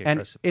good pancake And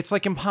recipe. it's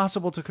like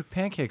impossible to cook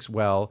pancakes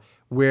well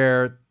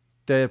where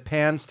the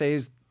pan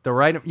stays the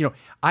right.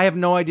 I have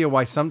no idea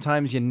why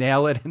sometimes you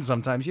nail it and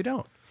sometimes you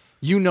don't.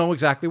 You know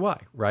exactly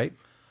why, right?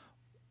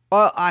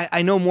 Well,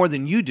 I know more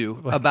than you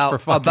do about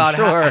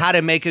sure. how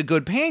to make a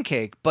good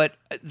pancake, but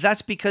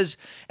that's because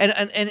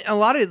and a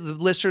lot of the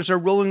listeners are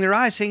rolling their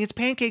eyes saying, it's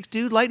pancakes,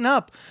 dude, lighten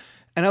up.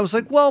 And I was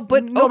like, well,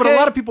 but no, okay. but a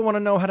lot of people want to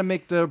know how to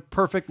make the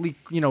perfectly,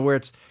 where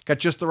it's got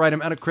just the right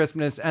amount of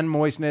crispness and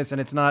moistness, and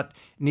it's not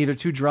neither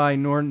too dry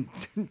nor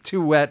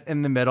too wet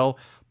in the middle,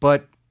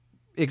 but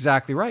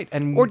exactly right.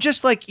 And or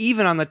just like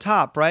even on the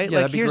top, right? Yeah,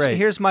 like that'd be great.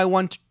 Here's my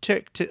one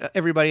trick to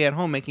everybody at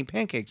home making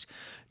pancakes.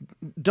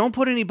 Don't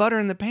put any butter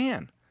in the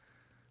pan.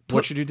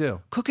 What should you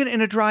do? Cook it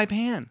in a dry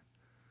pan.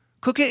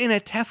 Cook it in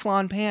a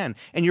Teflon pan,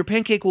 and your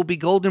pancake will be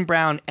golden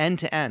brown end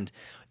to end.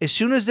 As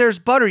soon as there's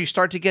butter, you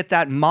start to get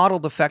that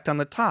mottled effect on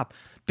the top.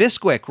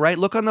 Bisquick, right?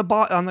 Look on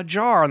the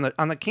jar, on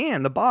the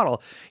can, the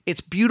bottle. It's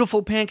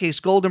beautiful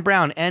pancakes, golden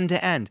brown end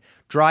to end.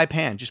 Dry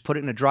pan. Just put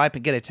it in a dry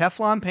pan. Get a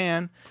Teflon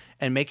pan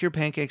and make your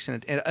pancakes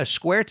in a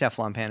square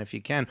Teflon pan if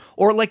you can,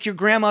 or like your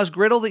grandma's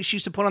griddle that she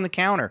used to put on the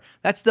counter.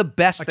 That's the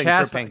best thing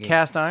for pancakes.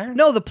 Cast iron?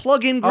 No, the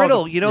plug-in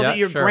griddle. That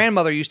your sure.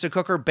 grandmother used to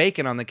cook her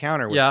bacon on the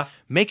counter with. Yeah.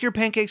 Make your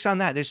pancakes on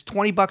that. There's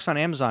 $20 on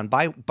Amazon.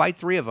 Buy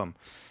 3 of them.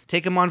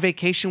 Take them on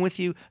vacation with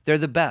you. They're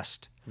the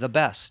best. The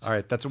best. All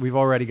right, we've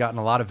already gotten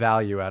a lot of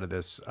value out of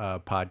this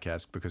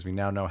podcast because we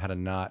now know how to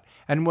not.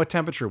 And what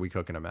temperature are we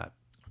cooking them at?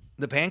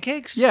 The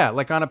pancakes? Yeah,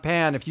 like on a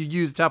pan. If you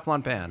use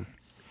Teflon pan,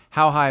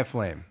 how high a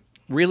flame?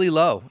 Really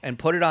low, and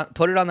put it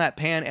on that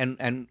pan,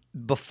 and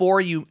before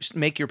you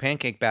make your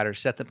pancake batter,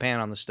 set the pan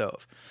on the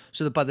stove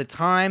so that by the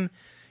time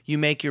you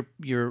make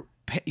your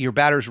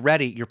batter's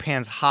ready, your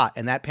pan's hot,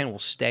 and that pan will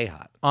stay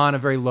hot On a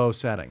very low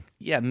setting.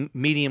 Yeah,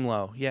 medium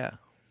low. Yeah,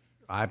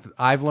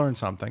 I've learned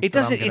something. it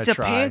doesn't. It's a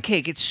try.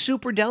 pancake. It's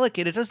super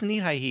delicate. It doesn't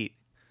need high heat.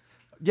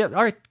 Yeah.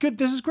 All right. Good.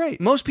 This is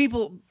great. Most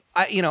people,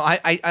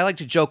 I like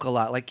to joke a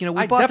lot. Like, we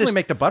I bought definitely this,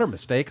 make the butter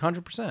mistake,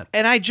 100%.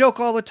 and I joke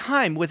all the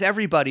time with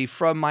everybody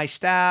from my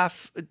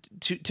staff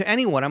to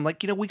anyone. I'm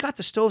like, we got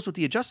the stoves with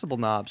the adjustable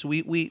knobs.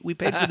 We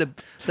paid for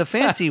the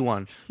fancy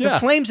one. Yeah. The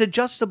flame's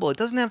adjustable. It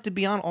doesn't have to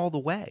be on all the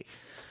way.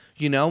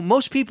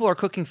 Most people are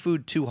cooking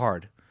food too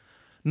hard.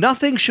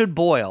 Nothing should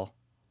boil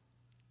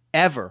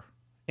ever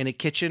in a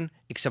kitchen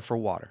except for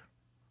water.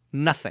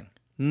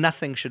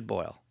 Nothing should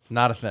boil.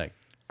 Not a thing.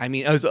 I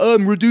mean,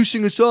 I'm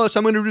reducing a sauce.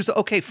 I'm going to reduce.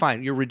 Okay,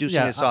 fine. You're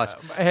reducing a sauce.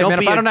 Hey, man,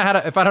 if I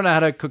don't know how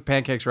to cook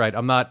pancakes right,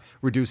 I'm not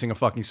reducing a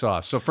fucking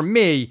sauce. So for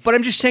me, but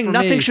I'm just saying,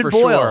 nothing should for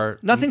boil. sure.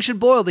 Nothing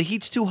should boil. The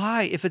heat's too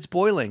high if it's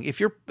boiling.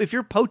 If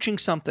you're poaching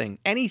something,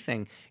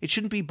 anything, it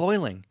shouldn't be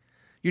boiling.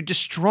 You're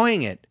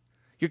destroying it.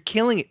 You're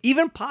killing it.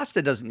 Even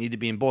pasta doesn't need to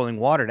be in boiling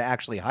water to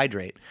actually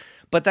hydrate.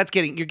 But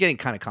you're getting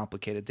kind of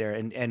complicated there.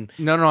 And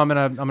no, I'm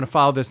gonna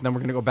follow this, and then we're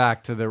gonna go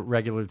back to the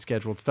regular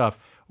scheduled stuff.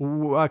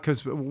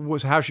 Because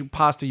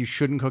pasta you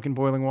shouldn't cook in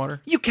boiling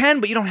water? You can,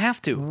 but you don't have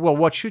to. Well,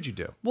 what should you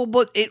do? Well,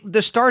 but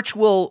the starch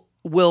will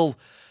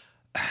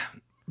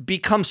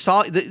become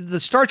solid. The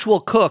starch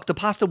will cook. The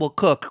pasta will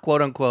cook,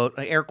 quote unquote,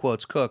 air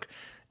quotes, cook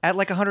at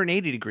like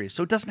 180 degrees.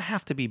 So it doesn't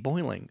have to be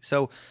boiling.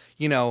 So,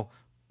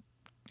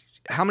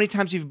 how many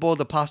times have you boiled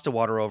the pasta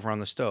water over on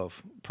the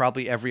stove?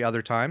 Probably every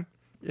other time.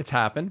 It's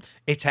happened.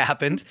 It's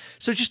happened.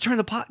 So just turn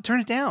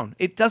it down.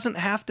 It doesn't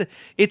have to.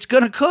 It's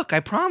gonna cook. I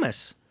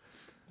promise.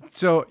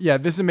 So yeah,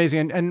 this is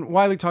amazing. And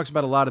Wylie talks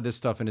about a lot of this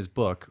stuff in his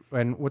book.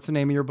 And what's the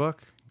name of your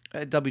book?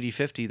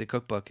 WD-50, the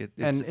cookbook. It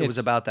was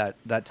about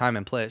that time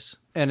and place.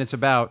 And it's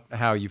about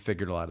how you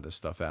figured a lot of this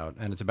stuff out.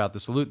 And it's about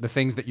the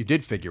things that you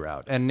did figure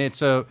out. And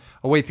it's a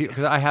way people,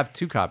 because I have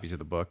 2 copies of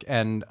the book.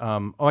 And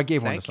I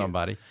gave one to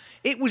somebody.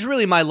 It was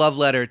really my love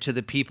letter to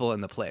the people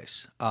in the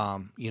place.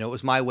 It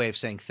was my way of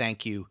saying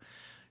thank you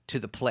to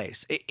the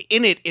place.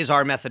 In it is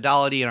our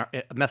methodology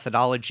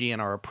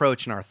and our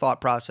approach and our thought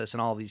process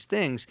and all these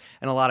things,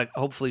 and a lot of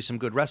hopefully some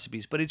good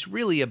recipes. But it's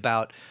really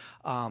about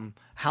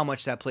how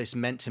much that place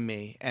meant to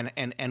me,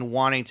 and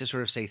wanting to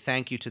sort of say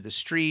thank you to the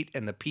street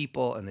and the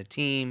people and the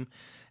team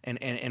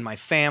and my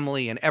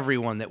family and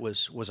everyone that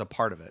was a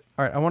part of it.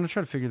 All right, I want to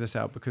try to figure this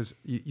out because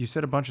you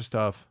said a bunch of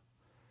stuff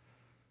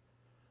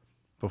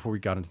before we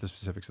got into the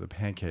specifics of the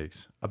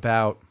pancakes,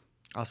 about...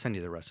 I'll send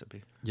you the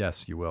recipe.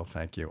 Yes, you will.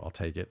 Thank you. I'll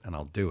take it and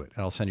I'll do it.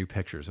 And I'll send you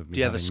pictures of me. Do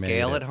you have a having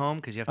scale made at it. home?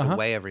 Because you have to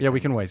weigh everything. Yeah, we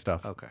can weigh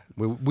stuff. Okay.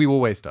 We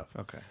will weigh stuff.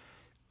 Okay.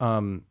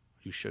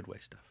 You should weigh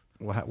stuff.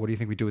 Well, what do you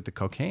think we do with the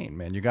cocaine,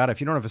 man? If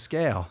you don't have a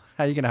scale,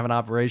 how are you going to have an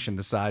operation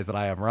the size that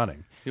I have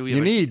running? So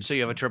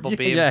you have a triple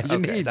beam? Yeah, you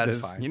okay, need that's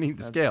this. fine. You need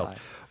the That's scales. fine.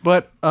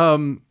 But,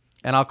 and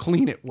I'll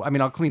clean it. I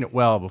mean, I'll clean it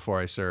well before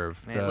I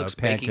serve Man, the it looks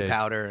pancakes baking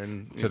powder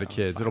and to the it's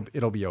kids. fine.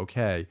 It'll be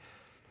okay.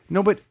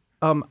 No, but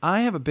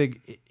I have a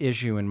big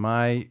issue in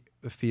my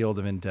field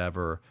of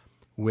endeavor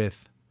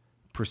with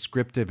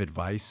prescriptive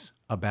advice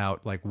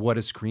about like what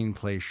a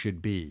screenplay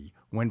should be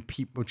when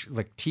people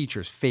like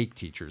teachers, fake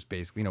teachers,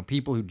 basically,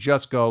 people who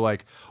just go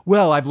like,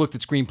 well, I've looked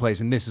at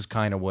screenplays and this is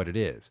kind of what it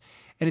is.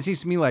 And it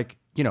seems to me like,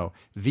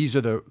 these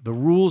are the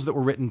rules that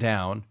were written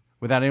down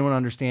without anyone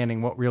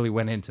understanding what really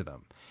went into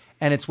them.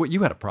 And it's what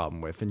you had a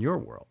problem with in your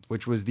world,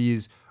 which was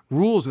these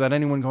rules without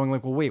anyone going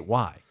like, well, wait,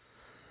 why?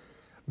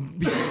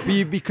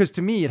 Because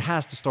to me, it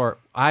has to start.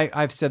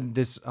 I've said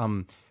this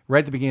right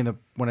at the beginning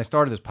when I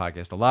started this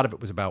podcast. A lot of it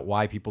was about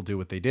why people do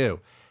what they do.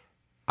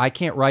 I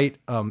can't write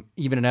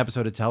even an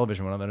episode of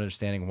television without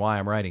understanding why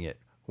I'm writing it,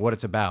 what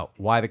it's about,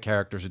 why the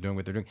characters are doing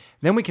what they're doing.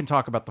 Then we can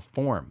talk about the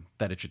form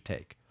that it should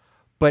take.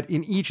 But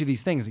in each of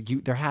these things,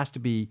 there has to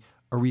be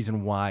a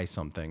reason why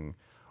something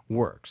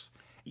works.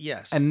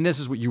 Yes. And this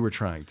is what you were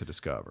trying to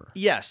discover.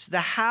 Yes. The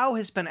how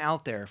has been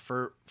out there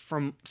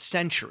from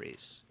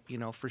centuries,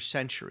 for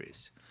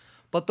centuries.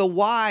 But the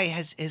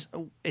why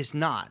is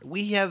not.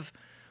 We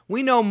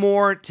know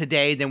more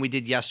today than we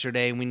did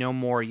yesterday, and we know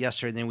more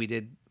yesterday than we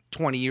did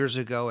 20 years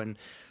ago, and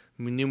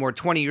we knew more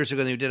 20 years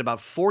ago than we did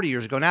about 40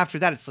 years ago. And after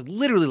that, it's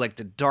literally like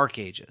the Dark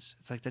Ages.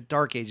 It's like the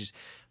Dark Ages.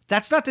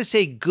 That's not to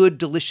say good,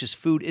 delicious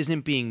food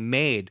isn't being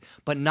made,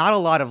 but not a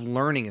lot of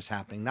learning is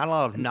happening. Not a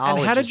lot of knowledge is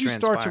And how did you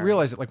transpiring. start to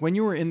realize it? Like when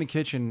you were in the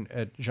kitchen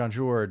at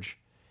Jean-Georges,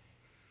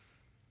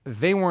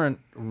 they weren't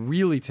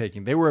really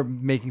they were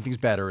making things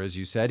better, as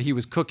you said. He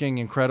was cooking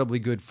incredibly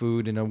good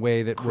food in a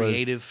way that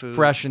Creative was food.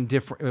 fresh and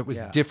different. It was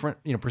Yeah. different,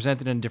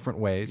 presented in different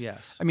ways.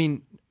 Yes. I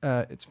mean,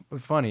 it's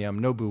funny.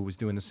 Nobu was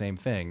doing the same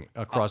thing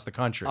across the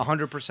country.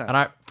 100%.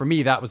 And for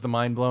me, that was the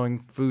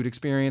mind-blowing food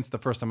experience. The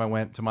first time I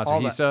went to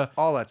Matsuhisa.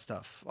 All that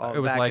stuff. It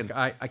was like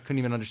I couldn't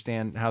even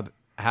understand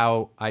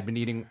how I'd been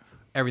eating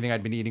everything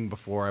I'd been eating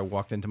before I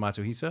walked into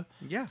Matsuhisa.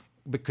 Yeah.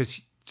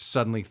 Because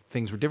suddenly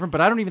things were different. But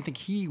I don't even think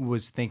he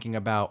was thinking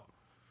about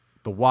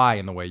the why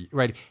and the way,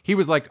 right? He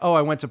was like, oh,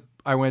 I went to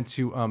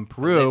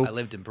Peru. I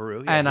lived in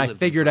Peru. And I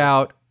figured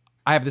out,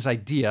 I have this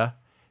idea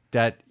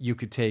that you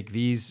could take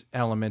these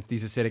elements,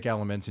 these acidic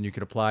elements, and you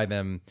could apply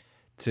them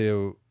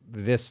to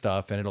this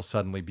stuff and it'll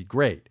suddenly be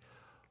great.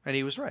 And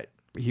he was right.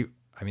 He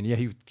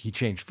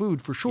changed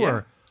food for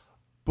sure.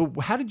 Yeah.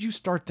 But how did you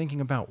start thinking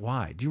about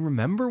why? Do you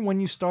remember when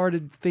you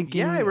started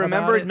thinking? Yeah, I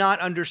remember about it? not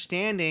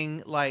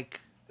understanding,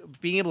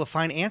 being able to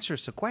find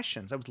answers to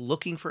questions. I was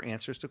looking for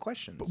answers to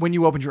questions. But when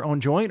you opened your own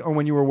joint or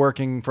when you were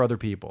working for other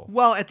people?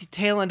 Well, at the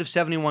tail end of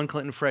 71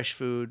 Clinton Fresh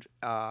Food,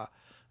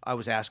 I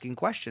was asking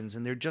questions,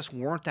 and there just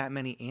weren't that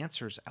many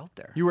answers out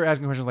there. You were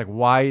asking questions like,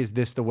 why is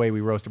this the way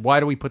we roast it? Why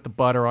do we put the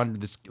butter under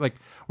the skin? Like,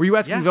 were you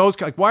asking those?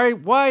 Like,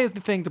 why is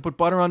the thing to put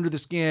butter under the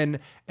skin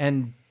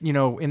and,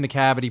 in the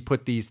cavity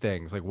put these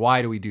things? Like,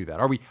 why do we do that?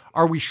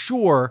 Are we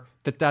sure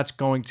that that's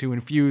going to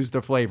infuse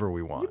the flavor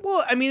we want?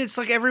 Well, I mean, it's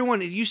like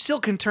everyone, you still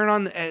can turn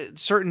on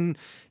certain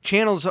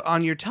channels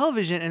on your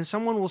television and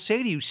someone will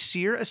say to you,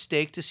 sear a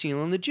steak to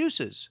seal in the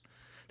juices.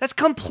 That's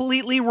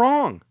completely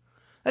wrong.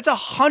 That's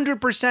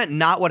 100%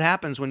 not what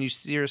happens when you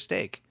sear a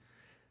steak.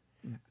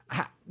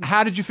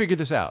 How did you figure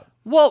this out?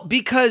 Well,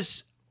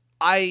 because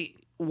I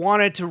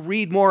wanted to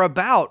read more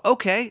about,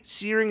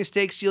 searing a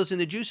steak seals in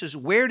the juices.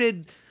 Where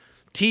did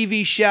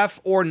TV chef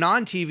or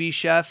non-TV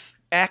chef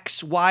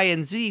X, Y,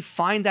 and Z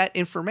find that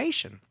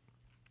information?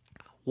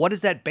 What is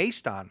that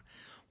based on?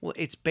 Well,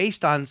 it's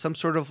based on some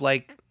sort of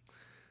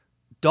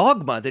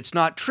dogma that's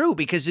not true,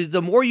 because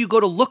the more you go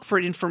to look for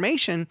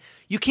information,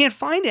 you can't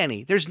find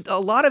any. There's a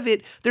lot of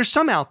it. There's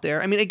some out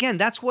there. I mean, again,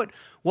 that's what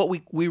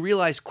we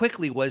realized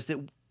quickly was that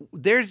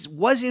there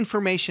was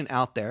information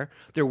out there.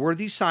 There were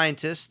these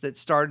scientists that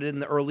started in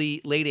the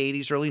late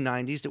 80s, early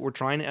 90s that were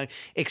trying to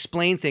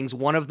explain things.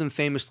 One of them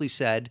famously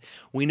said,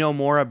 we know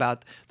more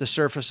about the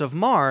surface of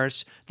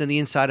Mars than the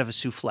inside of a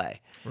souffle.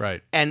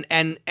 Right. And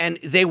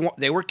they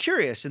were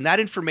curious, and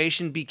that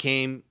information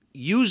became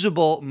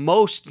usable,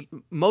 most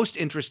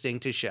interesting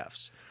to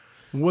chefs.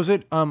 Was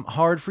it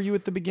hard for you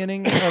at the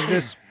beginning of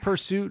this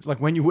pursuit?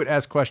 Like when you would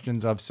ask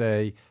questions of,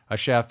 say, a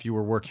chef you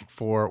were working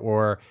for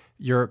or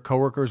your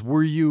coworkers,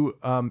 were you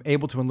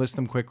able to enlist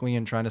them quickly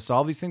in trying to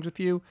solve these things with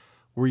you?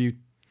 Were you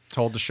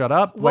told to shut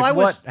up? Well, I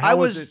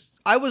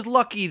I was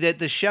lucky that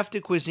the chef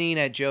de cuisine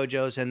at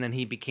JoJo's, and then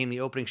he became the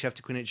opening chef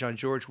de cuisine at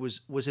Jean-Georges,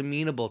 was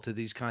amenable to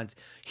these kinds.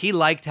 He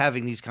liked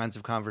having these kinds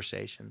of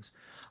conversations.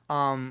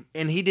 And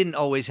he didn't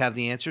always have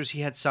the answers.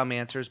 He had some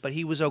answers, but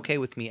he was okay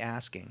with me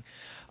asking.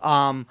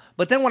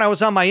 But then when I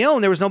was on my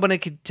own, there was nobody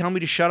that could tell me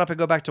to shut up and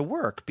go back to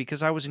work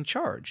because I was in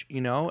charge,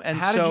 you know? And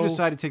How so, did you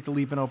decide to take the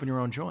leap and open your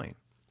own joint?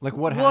 Like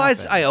what well,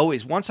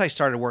 happened? once I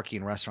started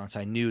working in restaurants,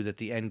 I knew that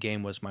the end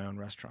game was my own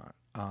restaurant.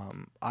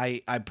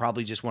 I'm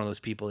probably just one of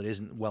those people that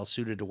isn't well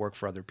suited to work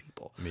for other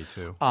people. Me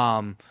too.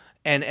 And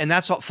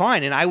that's all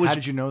fine. And I was, How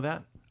did you know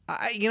that?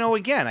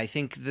 again, I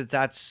think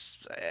that's,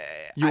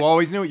 You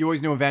always knew. You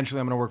always knew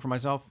eventually I'm going to work for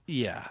myself.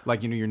 yeah.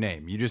 Like you knew your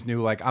name. You just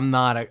knew like I'm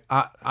not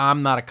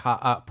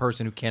a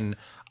person who can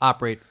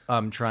operate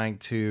trying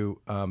to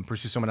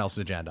pursue someone else's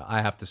agenda.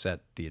 I have to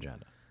set the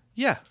agenda.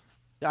 Yeah.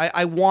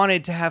 I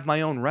wanted to have my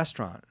own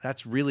restaurant.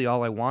 That's really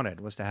all I wanted,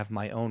 was to have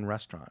my own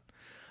restaurant.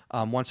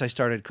 Once I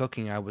started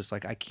cooking, I was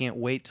like, I can't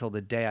wait till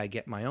the day I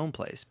get my own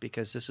place,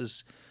 because this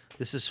is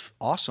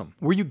awesome.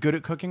 Were you good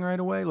at cooking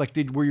right away? Like,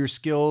 were your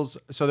skills?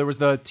 So there was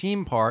the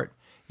team part.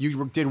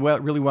 You did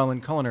really well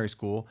in culinary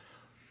school.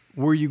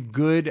 Were you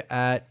good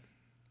at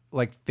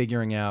like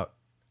figuring out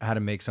how to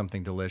make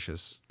something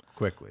delicious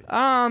quickly?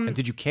 And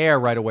did you care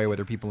right away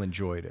whether people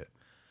enjoyed it?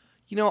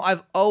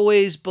 I've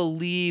always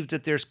believed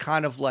that there's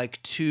kind of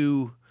like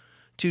two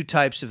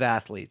types of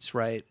athletes,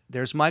 right?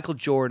 There's Michael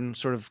Jordan,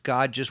 sort of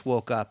God just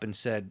woke up and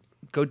said,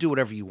 go do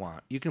whatever you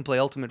want. You can play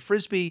ultimate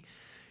frisbee.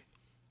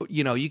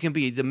 You can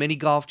be the mini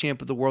golf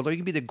champ of the world, or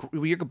you can be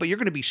but you're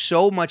going to be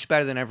so much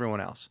better than everyone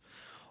else.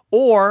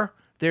 Or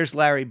there's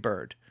Larry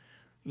Bird.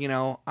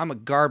 I'm a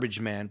garbage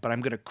man, but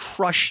I'm going to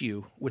crush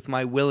you with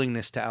my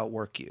willingness to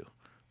outwork you,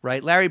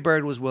 right? Larry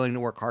Bird was willing to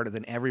work harder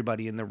than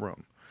everybody in the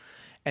room.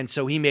 And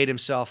so he made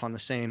himself on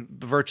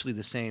virtually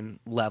the same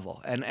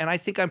level. And I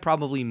think I'm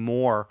probably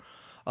more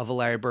of a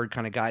Larry Bird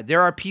kind of guy.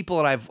 There are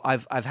people that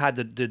I've had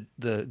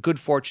the good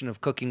fortune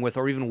of cooking with,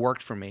 or even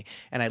worked for me,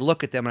 and I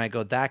look at them and I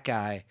go, that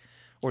guy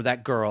or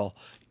that girl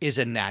is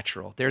a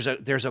natural. There's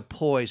a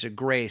poise, a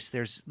grace.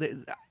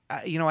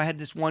 I had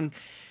this one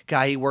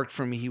guy, he worked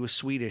for me. He was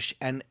Swedish,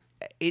 and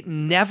it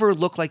never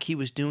looked like he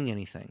was doing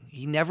anything.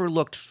 He never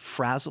looked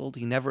frazzled.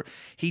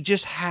 He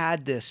just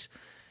had this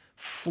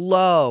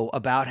flow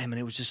about him, and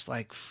it was just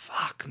like,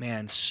 fuck,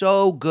 man,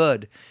 so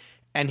good.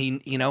 And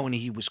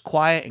he was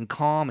quiet and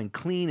calm and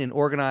clean and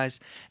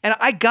organized. And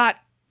I got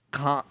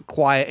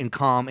quiet and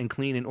calm and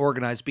clean and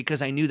organized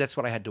because I knew that's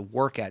what I had to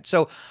work at.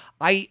 So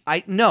I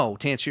know,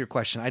 to answer your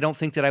question, I don't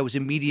think that I was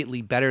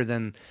immediately better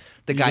than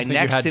the guy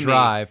next to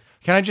drive. Me.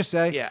 Can I just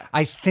say, yeah,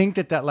 I think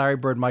that Larry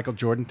Bird, Michael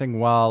Jordan thing,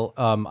 while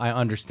I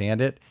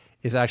understand it,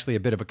 is actually a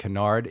bit of a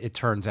canard, it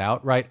turns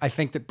out, right? I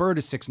think that Bird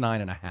is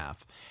 6'9.5"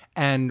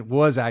 and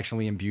was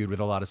actually imbued with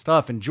a lot of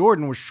stuff, and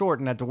Jordan was short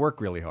and had to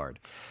work really hard.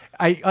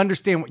 I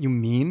understand what you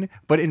mean,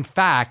 but in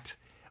fact,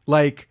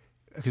 like,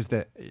 because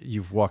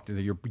you've walked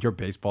into your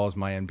baseball is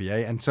my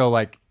NBA, and so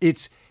like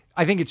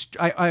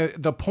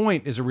the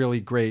point is a really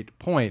great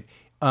point,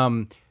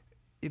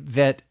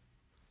 that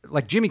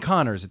like Jimmy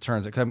Connors, it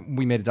turns out,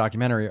 we made a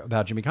documentary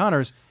about Jimmy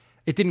Connors.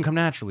 It didn't come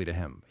naturally to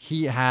him.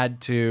 He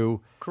had to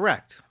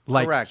correct.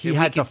 He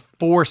had to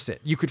force it.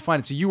 You could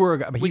find it. So you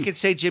were. We could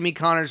say Jimmy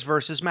Connors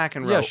versus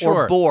McEnroe, yeah,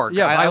 sure. or Borg.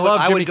 Yeah,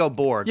 I would go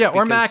Borg. Yeah,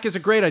 or Mac is a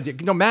great idea.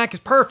 No, Mac is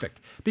perfect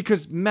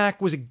because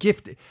Mac was a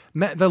gift.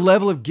 The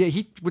level of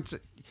he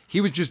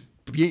was just.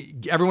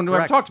 Everyone who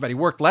I've talked about, he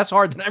worked less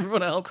hard than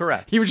everyone else.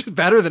 Correct. He was just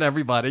better than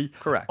everybody.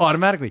 Correct.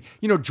 Automatically.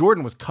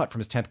 Jordan was cut from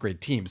his 10th grade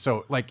team.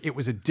 So like it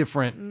was a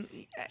different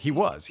he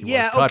was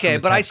yeah, cut okay,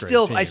 from but his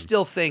 10th grade I team.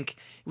 still think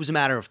it was a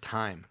matter of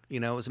time.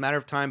 It was a matter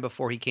of time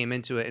before he came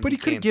into it. But he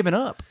could have given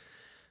up.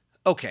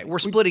 Okay, we're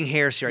splitting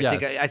hairs here.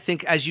 Yes. I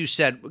think, as you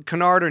said,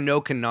 canard or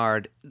no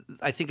canard,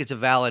 I think it's a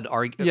valid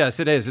argument. Yes,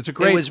 it is. It's a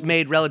great. It was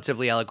made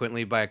relatively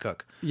eloquently by a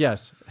cook.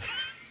 Yes,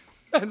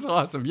 that's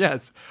awesome.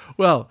 Yes,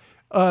 well,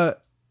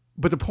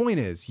 but the point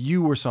is,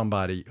 you were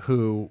somebody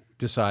who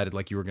decided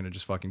like you were going to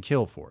just fucking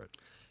kill for it.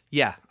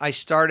 Yeah, I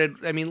started.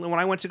 I mean, when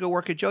I went to go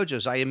work at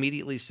JoJo's, I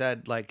immediately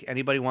said, like,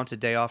 anybody wants a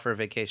day off or a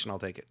vacation, I'll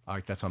take it. All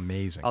right, that's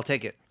amazing. I'll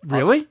take it.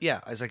 Really?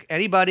 Yeah, I was like,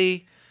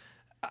 anybody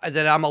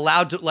that I'm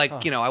allowed to, like,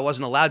 I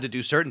wasn't allowed to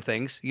do certain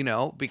things,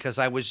 because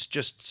I was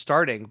just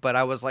starting. But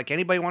I was like,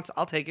 anybody wants,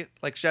 I'll take it.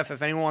 Like, chef,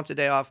 if anyone wants a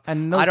day off,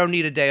 and I don't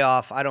need a day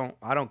off. I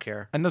don't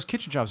care. And those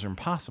kitchen jobs are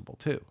impossible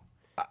too.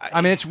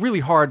 I mean, it's really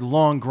hard,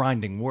 long,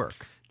 grinding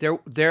work.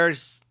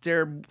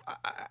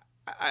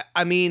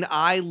 I mean,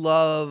 I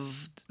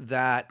loved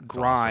that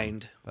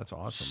grind. Awesome. That's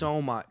awesome.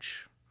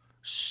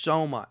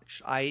 So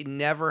much. I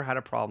never had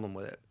a problem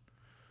with it.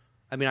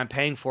 I mean, I'm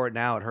paying for it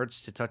now. It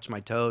hurts to touch my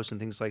toes and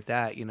things like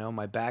that.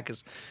 My back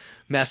is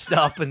messed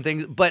up and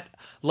things. But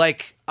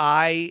like,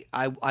 I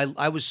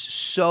was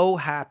so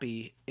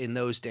happy in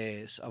those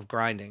days of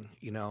grinding.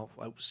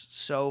 I was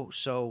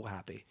so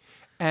happy.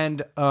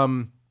 And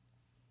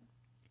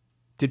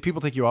did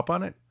people take you up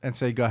on it and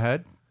say, "Go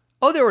ahead"?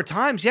 Oh, there were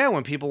times, yeah,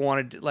 when people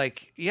wanted,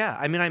 like, yeah.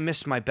 I mean, I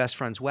missed my best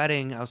friend's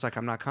wedding. I was like,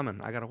 I'm not coming.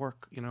 I got to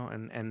work,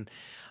 and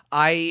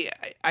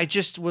I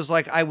just was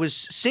like, I was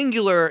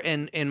singular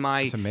in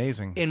my It's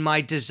amazing. in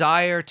my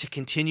desire to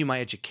continue my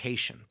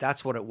education.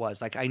 That's what it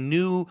was. Like I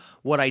knew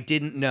what I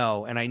didn't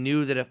know, and I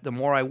knew that if the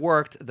more I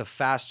worked, the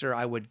faster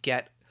I would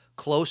get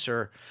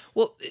closer.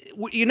 Well,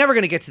 you're never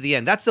going to get to the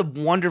end. That's the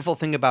wonderful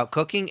thing about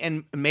cooking,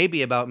 and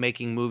maybe about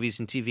making movies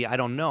and TV. I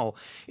don't know.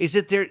 Is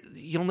that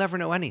you'll never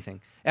know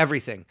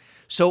everything.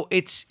 So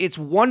it's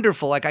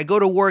wonderful. Like I go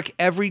to work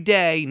every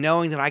day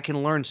knowing that I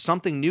can learn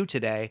something new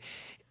today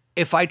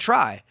if I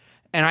try.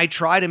 And I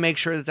try to make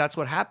sure that that's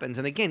what happens.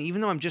 And again,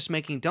 even though I'm just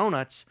making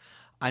donuts,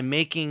 I'm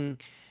making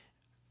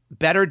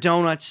better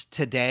donuts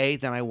today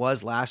than I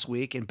was last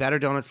week, and better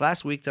donuts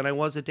last week than I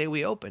was the day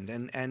we opened.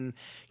 And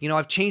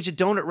I've changed a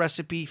donut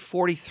recipe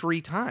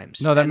 43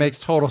 times. No, that makes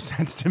total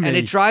sense to me. And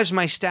it drives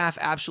my staff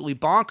absolutely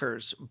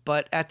bonkers.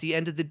 But at the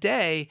end of the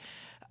day,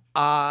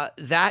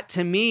 that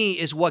to me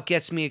is what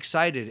gets me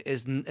excited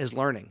is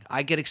learning.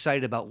 I get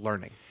excited about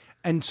learning.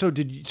 And so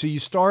you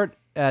start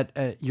at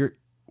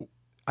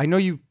I know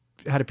you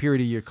had a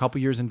period of a couple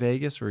years in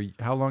Vegas, or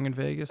how long in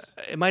Vegas?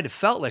 It might have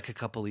felt like a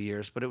couple of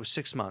years, but it was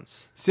 6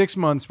 months. 6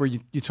 months where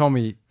you told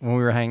me when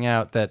we were hanging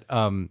out that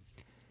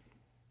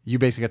you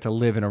basically got to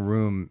live in a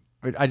room.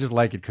 I just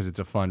like it because it's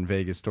a fun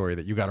Vegas story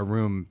that you got a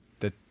room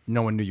that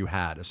no one knew you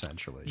had,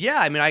 essentially. Yeah,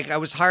 I mean, I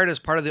was hired as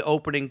part of the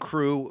opening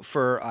crew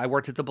I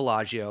worked at the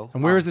Bellagio.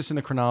 And where is this in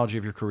the chronology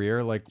of your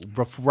career? Like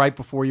right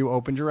before you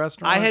opened your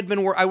restaurant?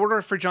 I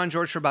worked for John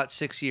George for about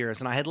 6 years,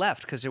 and I had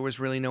left because there was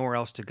really nowhere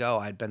else to go.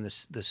 I had been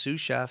the sous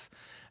chef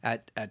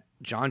at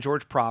John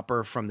George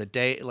proper from the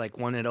day, like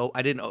when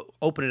I didn't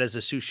open it as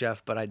a sous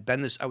chef, but I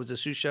was a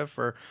sous chef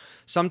for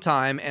some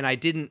time, and I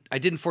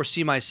didn't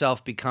foresee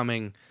myself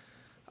becoming.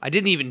 I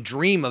didn't even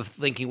dream of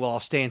thinking, well, I'll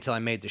stay until I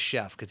made the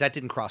chef, because that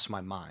didn't cross my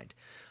mind.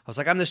 I was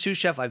like, I'm the sous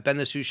chef. I've been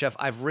the sous chef.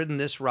 I've ridden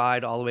this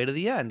ride all the way to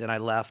the end, and I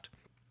left.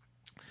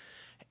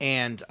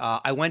 And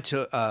I went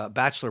to a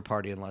bachelor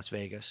party in Las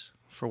Vegas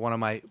for one of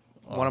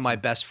my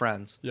best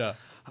friends. Yeah.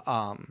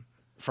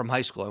 From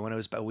high school.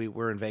 We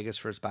were in Vegas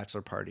for his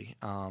bachelor party.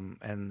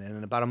 And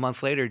then about a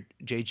month later,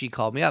 JG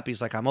called me up.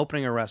 He's like, I'm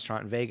opening a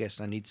restaurant in Vegas,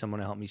 and I need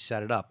someone to help me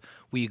set it up.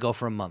 Will you go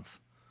for a month?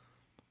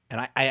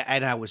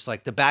 And I was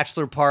like, the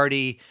bachelor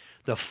party,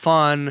 the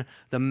fun,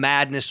 the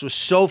madness was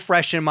so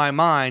fresh in my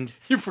mind.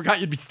 You forgot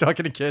you'd be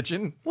stuck in a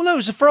kitchen? Well, no, it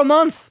was for a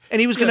month.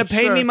 And he was going to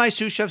pay sure. me my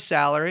sous chef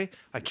salary.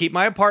 I keep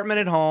my apartment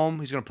at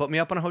home. He's going to put me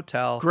up in a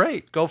hotel.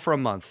 Great. Go for a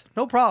month.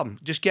 No problem.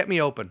 Just get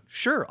me open.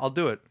 Sure, I'll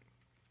do it.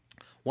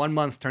 1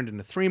 month turned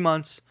into 3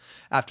 months.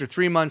 After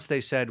 3 months,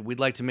 they said, we'd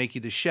like to make you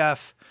the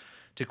chef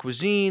to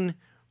cuisine.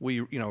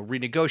 We,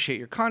 renegotiate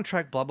your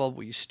contract, blah, blah,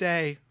 will you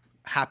stay?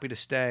 Happy to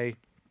stay.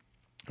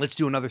 Let's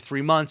do another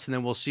 3 months, and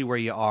then we'll see where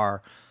you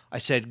are. I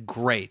said,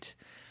 great.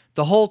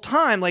 The whole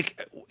time,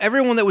 like,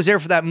 everyone that was there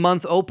for that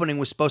month opening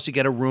was supposed to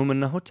get a room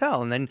in the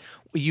hotel. And then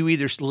you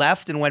either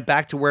left and went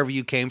back to wherever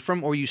you came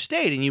from, or you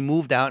stayed and you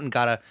moved out and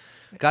got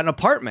an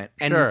apartment.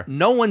 And Sure.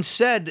 no one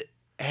said,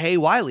 hey,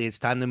 Wylie, it's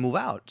time to move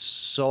out.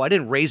 So I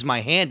didn't raise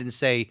my hand and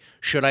say,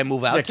 should I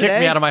move out today? Kick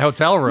me out of my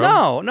hotel room.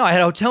 No, I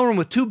had a hotel room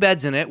with 2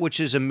 beds in it, which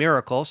is a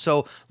miracle.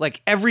 So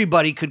like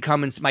everybody could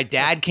come, and my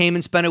dad came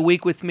and spent a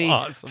week with me.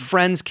 Awesome.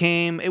 Friends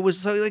came. It was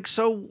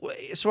so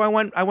I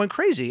went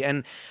crazy,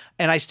 and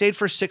I stayed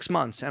for 6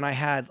 months, and I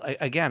had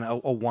again a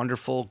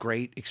wonderful,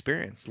 great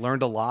experience.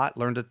 Learned a lot,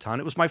 learned a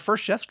ton. It was my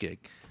first chef's gig.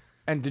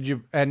 And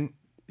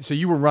so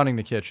you were running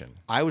the kitchen?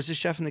 I was the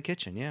chef in the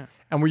kitchen, yeah.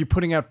 And were you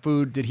putting out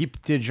food?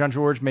 Did Jean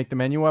George make the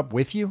menu up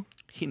with you?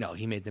 He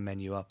made the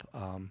menu up.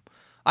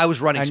 I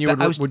was running.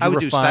 And I would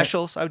do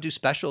specials. I would do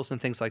specials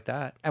and things like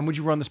that. And would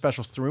you run the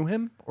specials through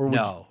him? Or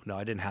No,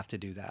 I didn't have to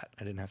do that.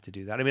 I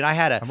mean,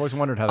 I've always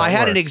wondered how that I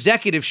had an works.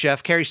 executive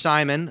chef, Kerry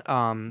Simon.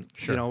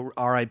 Sure.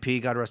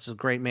 R.I.P. God rest his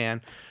great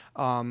man.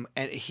 And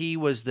he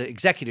was the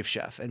executive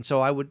chef, and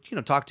so I would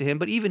talk to him.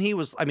 But even he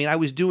was. I mean, I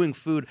was doing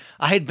food.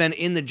 I had been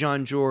in the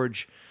John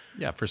George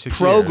for 6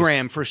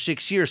 program years. for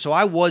 6 years, so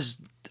I was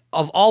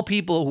of all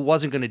people who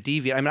wasn't going to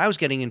deviate. I mean, I was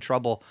getting in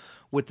trouble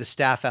with the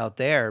staff out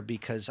there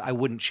because I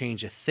wouldn't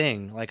change a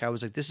thing. Like I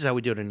was like, this is how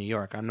we do it in New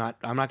York. I'm not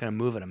going to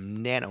move it a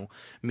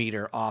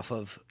nanometer off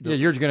of.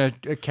 You're going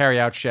to carry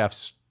out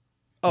chef's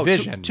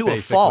vision to a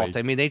fault.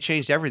 I mean, they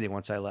changed everything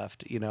once I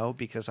left.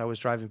 Because I was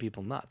driving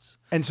people nuts.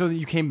 And so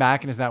you came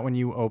back, and is that when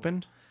you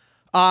opened?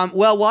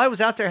 Well, while I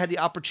was out there, I had the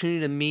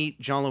opportunity to meet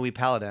Jean-Louis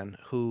Paladin,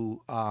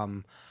 who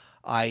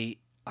I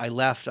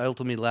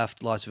ultimately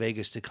left Las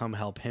Vegas to come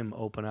help him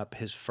open up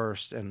his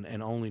first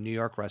and only New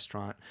York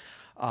restaurant.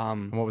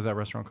 And what was that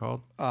restaurant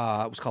called?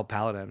 It was called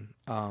Paladin.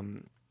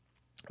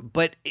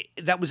 But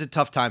that was a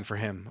tough time for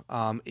him.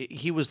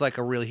 He was like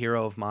a real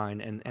hero of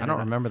mine. And I don't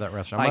remember that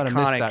restaurant. I might have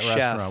missed that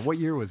restaurant. What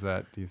year was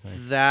that, do you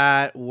think?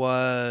 That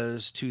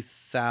was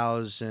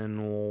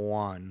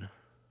 2001.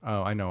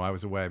 Oh, I know. I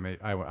was away.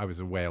 I was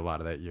away a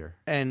lot of that year.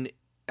 And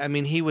I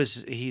mean,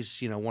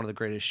 he's one of the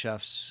greatest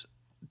chefs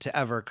to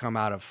ever come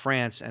out of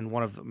France, and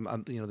one of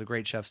the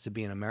great chefs to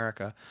be in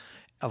America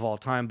of all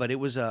time. But it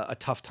was a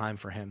tough time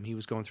for him. He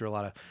was going through a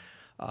lot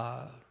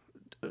of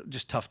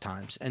just tough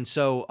times. And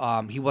so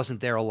he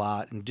wasn't there a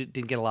lot and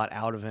didn't get a lot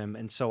out of him.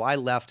 And so I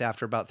left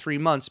after about 3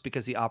 months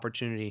because the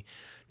opportunity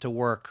to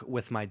work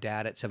with my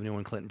dad at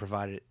 71 Clinton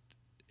provided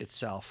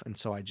itself. And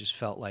so I just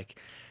felt like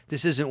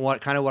this isn't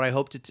what I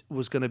hoped it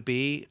was going to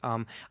be.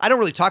 I don't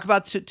really talk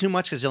about it too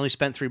much because I only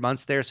spent 3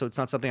 months there, so it's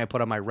not something I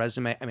put on my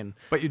resume. I mean,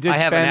 but you did. I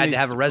haven't had to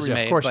have a resume.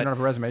 Yeah, of course, you don't have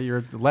a resume.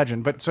 You're the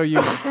legend. But so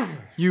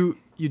you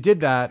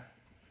did that.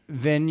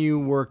 Then you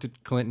worked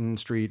at Clinton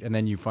Street, and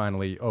then you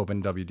finally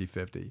opened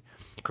WD-50.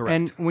 Correct.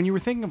 And when you were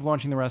thinking of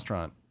launching the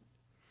restaurant,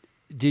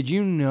 did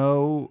you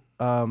know,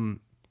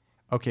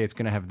 okay, it's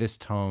going to have this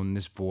tone,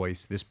 this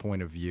voice, this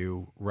point of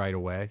view right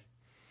away?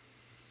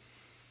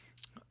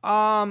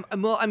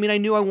 Well, I mean, I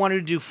knew I wanted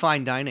to do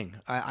fine dining.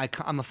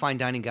 I'm a fine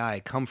dining guy. I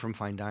come from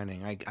fine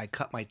dining. I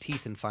cut my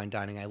teeth in fine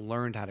dining. I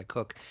learned how to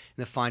cook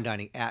in the fine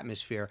dining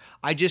atmosphere.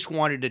 I just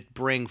wanted to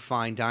bring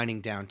fine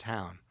dining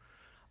downtown.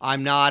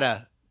 I'm not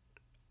a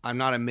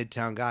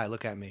Midtown guy.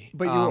 Look at me.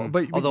 But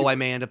although I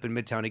may end up in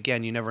Midtown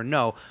again, you never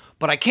know.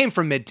 But I came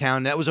from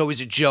Midtown. That was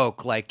always a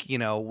joke. Like,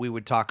 we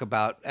would talk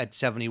about at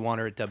 71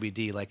 or at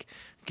WD, like,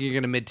 you're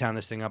going to Midtown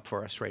this thing up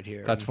for us right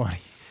here. That's funny.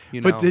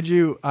 But did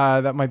you,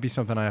 that might be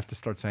something I have to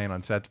start saying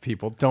on set to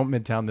people. Don't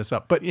Midtown this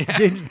up. But yeah.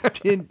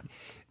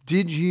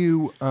 did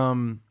you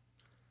know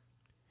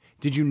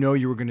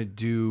you were going to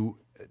do,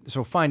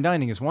 so fine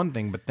dining is one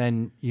thing, but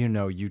then,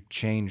 you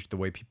changed the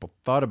way people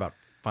thought about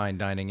fine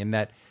dining, in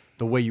that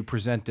the way you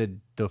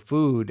presented the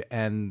food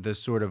and the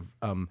sort of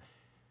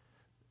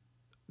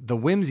the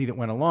whimsy that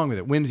went along with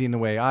it, whimsy in the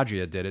way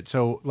Adria did it.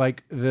 So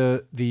like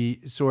the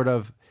sort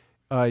of,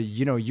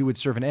 you would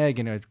serve an egg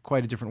in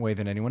quite a different way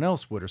than anyone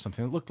else would, or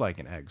something that looked like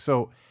an egg.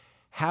 So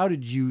how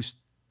did you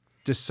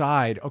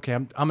decide, okay,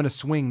 I'm going to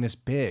swing this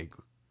big?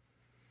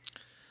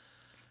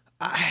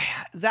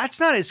 That's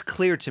not as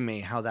clear to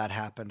me how that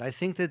happened. I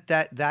think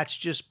that's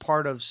just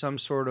part of some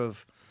sort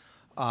of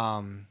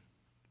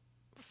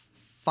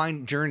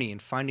journey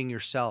and finding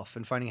yourself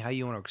and finding how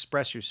you want to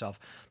express yourself.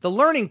 The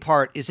learning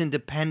part is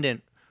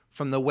independent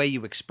from the way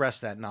you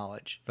express that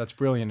knowledge. That's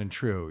brilliant and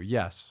true.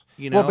 Yes.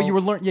 Well, but you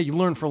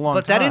learned for a long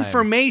time. But that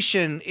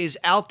information is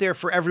out there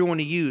for everyone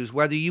to use,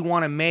 whether you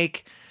want to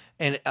make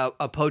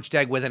a poached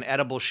egg with an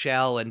edible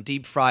shell and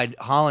deep fried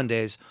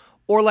hollandaise,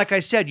 or like I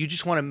said, you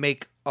just want to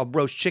make a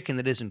roast chicken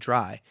that isn't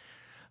dry,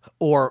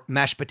 or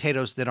mashed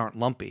potatoes that aren't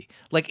lumpy.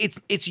 Like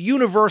it's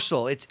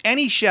universal. It's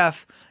any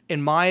chef,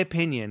 in my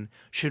opinion,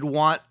 should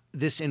want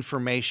this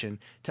information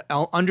to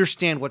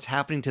understand what's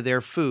happening to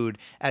their food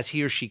as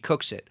he or she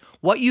cooks it.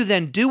 What you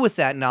then do with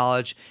that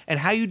knowledge and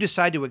how you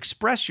decide to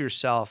express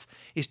yourself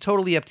is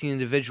totally up to the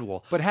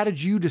individual. But how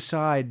did you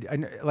decide? I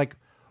don't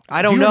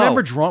know. Do you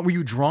remember drawing? Were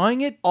you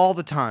drawing it all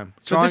the time?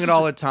 Drawing it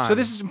all the time. So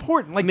this is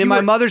important. Like, I mean,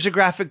 my mother's a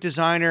graphic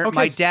designer. Okay.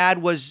 My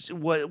dad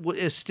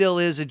still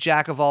is a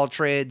jack of all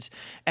trades,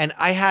 and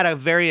I had a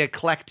very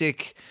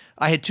eclectic.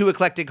 I had 2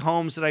 eclectic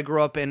homes that I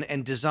grew up in,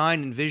 and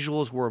design and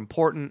visuals were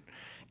important.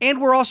 And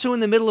we're also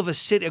in the middle of a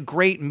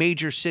great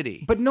major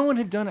city. But no one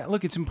had done it.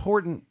 Look, it's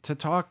important to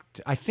talk.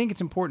 I think it's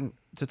important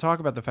to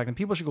talk about the fact that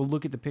people should go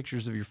look at the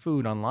pictures of your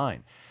food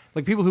online.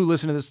 Like, people who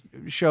listen to this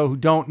show who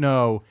don't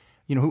know,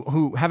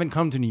 who haven't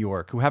come to New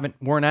York, who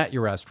weren't at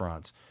your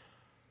restaurants.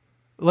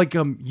 Like,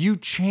 you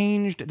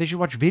changed. They should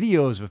watch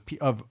videos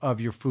of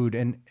your food,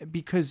 and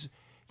because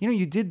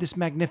you did this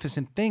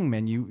magnificent thing,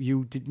 man.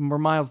 You were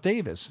Miles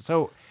Davis.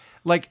 So,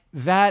 like,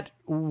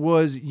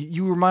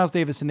 you were Miles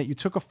Davis in that you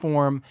took a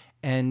form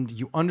and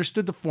you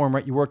understood the form,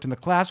 right? You worked in the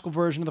classical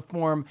version of the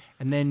form,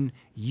 and then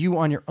you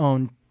on your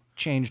own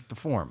changed the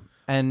form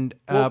and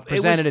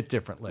presented it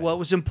differently. Well, it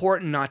was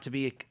important not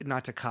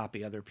to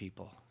copy other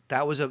people.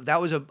 That was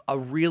a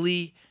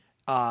really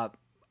I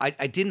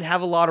didn't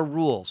have a lot of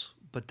rules,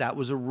 but that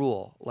was a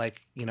rule.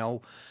 Like,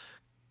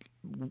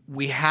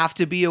 we have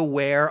to be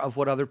aware of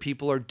what other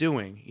people are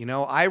doing.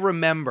 I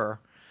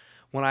remember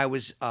when I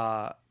was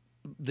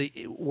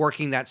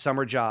working that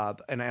summer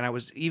job, and I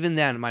was, even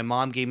then, my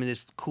mom gave me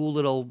this cool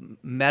little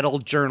metal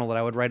journal that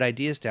I would write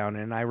ideas down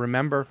in, and I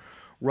remember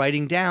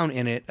writing down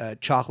in it a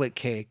chocolate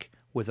cake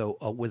with a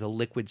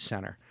liquid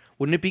center.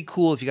 Wouldn't it be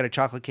cool if you got a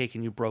chocolate cake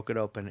and you broke it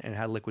open and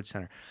had a liquid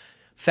center?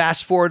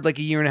 Fast forward like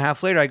a year and a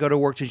half later, I go to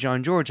work to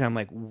John George, and I'm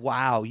like,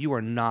 wow, you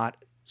are not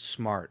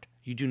smart.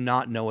 You do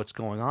not know what's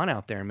going on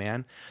out there,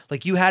 man.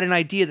 Like, you had an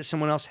idea that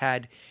someone else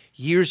had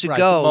years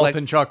ago. The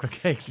molten chocolate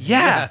cake.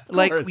 Yeah,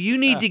 like, you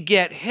need to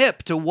get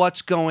hip to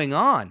what's going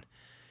on.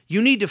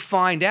 You need to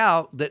find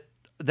out that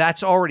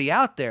that's already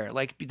out there.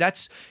 Like,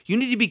 you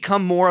need to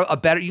become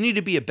you need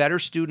to be a better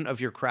student of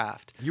your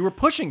craft. You were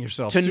pushing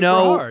yourself to super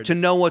know hard. to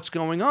know what's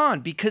going on,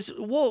 because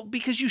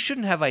you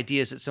shouldn't have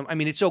ideas at I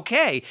mean, it's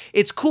okay.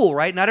 It's cool,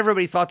 right? Not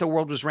everybody thought the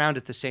world was round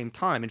at the same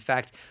time. In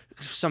fact,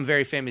 some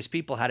very famous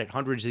people had it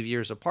hundreds of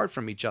years apart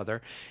from each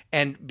other.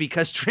 And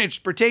because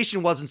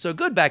transportation wasn't so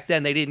good back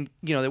then, they didn't,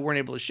 they weren't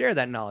able to share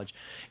that knowledge.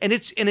 And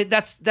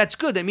that's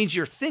good. That means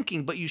you're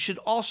thinking, but you should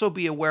also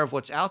be aware of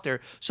what's out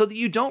there so that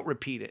you don't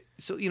repeat it.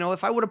 So,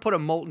 if I would have put a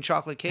molten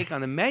chocolate cake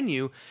on the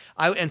menu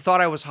and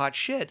thought I was hot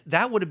shit,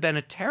 that would have been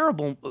a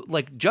terrible,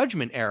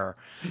 judgment error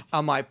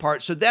on my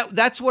part. So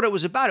that's what it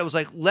was about. It was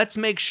like, let's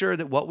make sure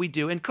that what we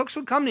do, and cooks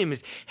would come to him and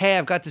say, hey,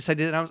 I've got this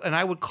idea. And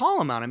I would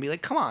call him out and be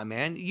like, come on,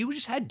 man, you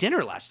just had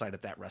dinner last night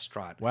at that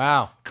restaurant.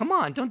 Wow. Come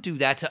on, don't do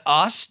that to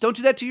us. Don't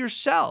do that to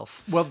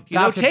yourself. Well,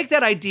 take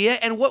that idea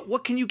and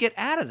what can you get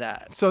out of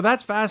that? So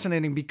that's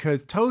fascinating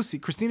because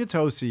Christina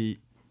Tosi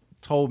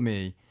told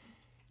me,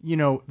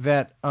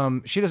 that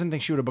she doesn't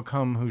think she would have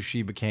become who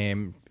she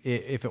became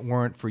if it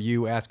weren't for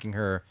you asking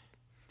her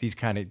these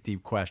kind of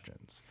deep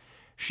questions.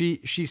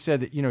 She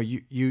said that,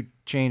 you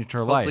changed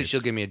her life. Hopefully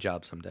she'll give me a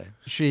job someday.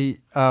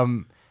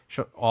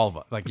 All of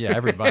us,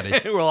 everybody.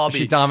 We'll all be.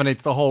 She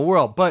dominates the whole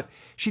world. But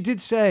she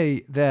did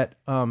say that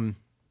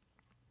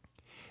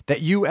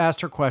that you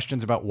asked her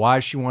questions about why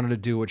she wanted to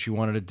do what she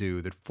wanted to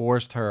do that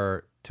forced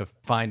her to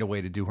find a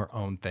way to do her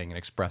own thing and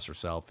express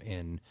herself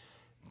in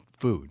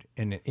food,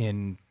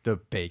 in the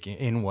baking,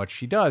 in what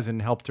she does,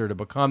 and helped her to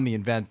become the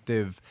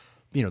inventive,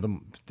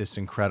 this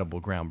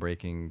incredible,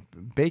 groundbreaking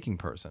baking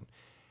person.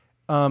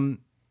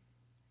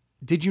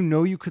 Did you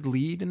know you could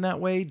lead in that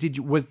way? Did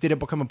it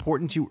become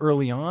important to you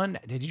early on?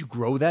 Did you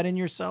grow that in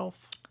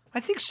yourself? I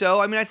think so.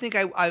 I mean, I think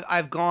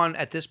I've gone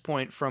at this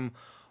point from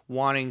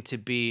wanting to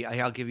be,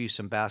 I'll give you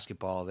some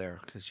basketball there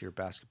because you're a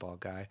basketball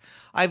guy.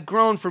 I've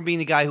grown from being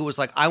the guy who was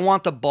like, I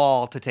want the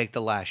ball to take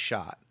the last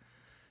shot,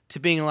 to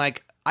being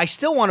like, I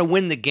still want to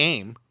win the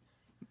game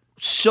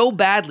so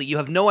badly. You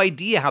have no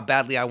idea how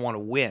badly I want to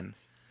win.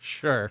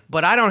 Sure.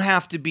 But I don't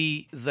have to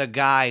be the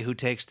guy who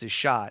takes the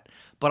shot.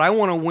 But I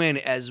want to win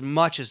as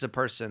much as the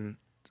person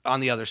on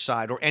the other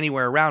side or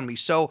anywhere around me.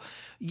 So,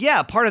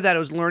 yeah, part of that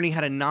was learning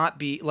how to not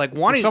be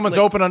wanting. If someone's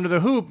open under the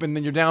hoop and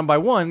then you're down by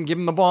one, give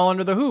them the ball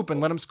under the hoop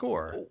and let them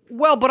score.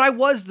 Well, but I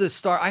was the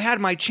star. I had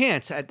my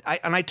chance, and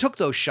I took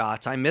those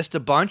shots. I missed a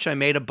bunch. I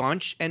made a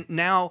bunch, and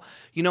now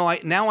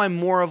I'm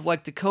more of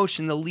the coach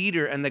and the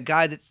leader and the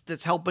guy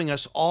that's helping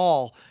us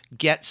all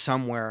get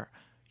somewhere.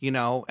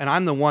 And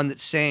I'm the one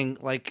that's saying,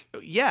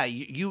 yeah,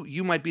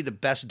 you might be the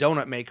best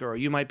donut maker, or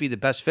you might be the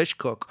best fish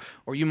cook,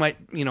 or you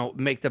might,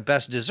 make the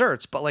best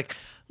desserts. But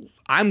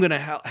I'm going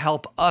to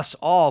help us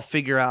all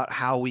figure out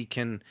how we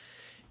can,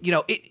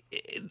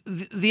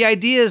 the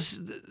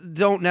ideas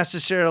don't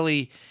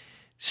necessarily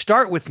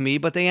start with me,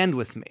 but they end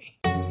with me.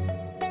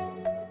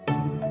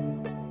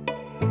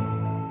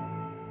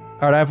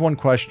 All right, I have one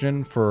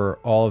question for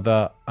all of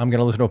the I'm going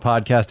to listen to a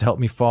podcast to help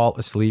me fall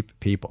asleep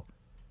people.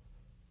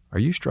 Are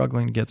you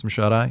struggling to get some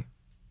shut-eye?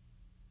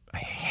 I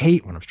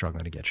hate when I'm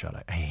struggling to get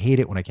shut-eye. I hate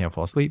it when I can't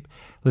fall asleep.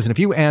 Listen, if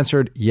you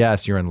answered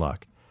yes, you're in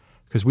luck,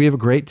 because we have a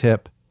great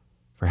tip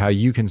for how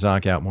you can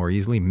zonk out more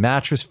easily.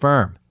 Mattress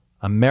Firm,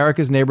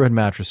 America's neighborhood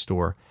mattress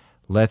store,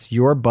 lets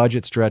your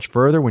budget stretch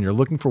further when you're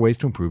looking for ways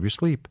to improve your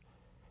sleep.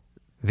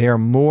 They are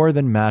more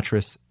than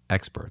mattress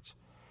experts.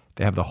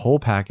 They have the whole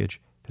package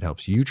that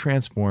helps you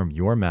transform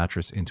your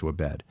mattress into a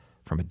bed,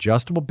 from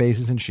adjustable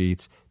bases and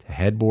sheets to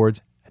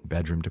headboards and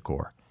bedroom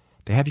decor.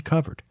 They have you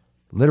covered,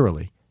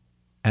 literally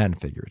and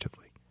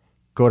figuratively.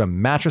 Go to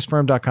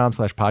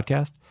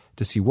mattressfirm.com/podcast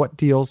to see what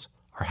deals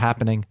are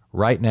happening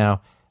right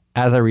now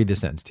as I read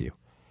this sentence to you.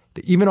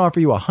 They even offer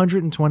you a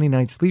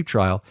 120-night sleep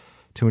trial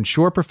to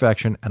ensure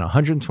perfection and a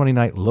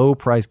 120-night low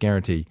price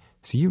guarantee,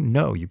 so you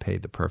know you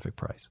paid the perfect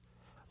price.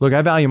 Look,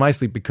 I value my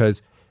sleep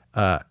because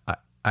I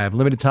have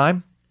limited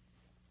time.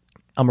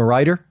 I'm a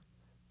writer,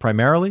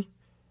 primarily,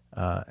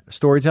 a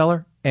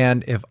storyteller.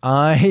 And if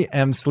I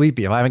am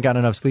sleepy, if I haven't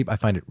gotten enough sleep, I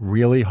find it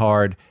really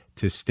hard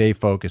to stay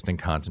focused and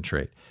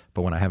concentrate.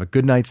 But when I have a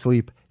good night's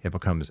sleep, it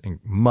becomes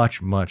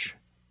much, much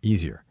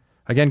easier.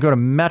 Again, go to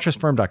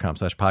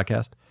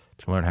mattressfirm.com/podcast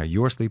to learn how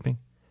your sleeping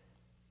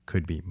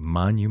could be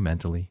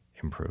monumentally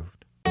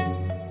improved. But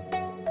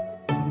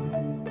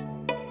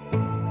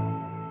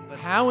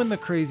how in the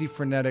crazy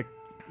frenetic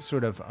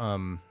sort of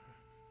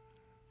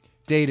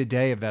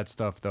day-to-day of that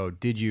stuff, though,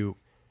 did you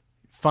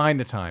find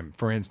the time,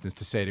 for instance,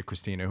 to say to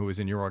Christina, who was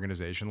in your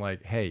organization,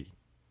 hey,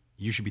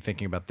 you should be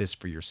thinking about this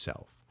for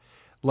yourself?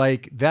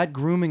 That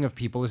grooming of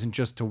people isn't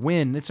just to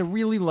win. It's a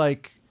really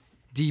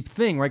deep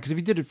thing, right? Because if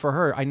you did it for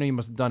her, I know you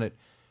must have done it,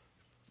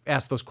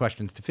 asked those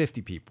questions to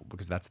 50 people,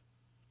 because that's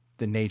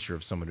the nature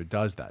of someone who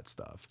does that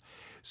stuff.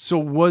 So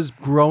was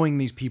growing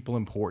these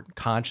people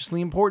consciously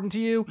important to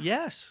you?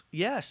 Yes.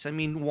 I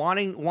mean,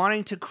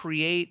 wanting to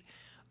create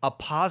a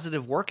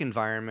positive work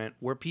environment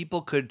where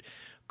people could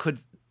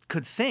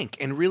think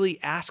and really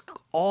ask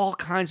all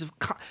kinds of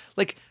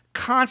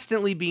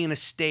constantly be in a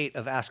state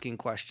of asking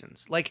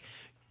questions.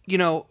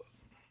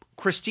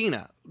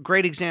 Christina,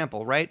 great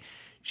example, right?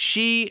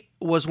 She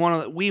was one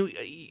of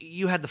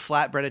you had the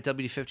flatbread at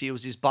WD-50. It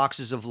was these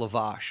boxes of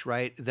lavash,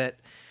 right? That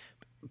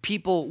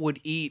people would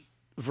eat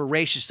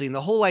voraciously. And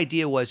the whole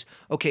idea was,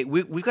 okay,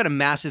 we've got a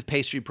massive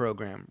pastry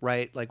program,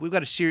 right? Like we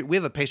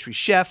have a pastry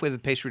chef, we have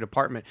a pastry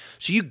department.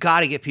 So you got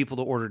to get people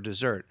to order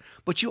dessert,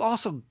 but you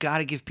also got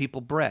to give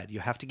people bread. You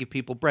have to give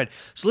people bread.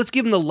 So let's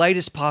give them the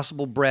lightest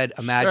possible bread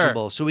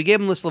imaginable. Sure. So we gave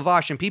them this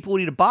lavash, and people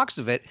would eat a box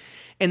of it,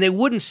 and they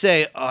wouldn't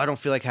say, "Oh, I don't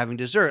feel like having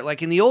dessert."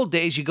 Like in the old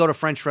days, you go to a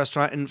French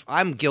restaurant, and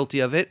I'm guilty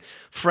of it.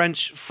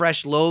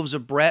 Fresh loaves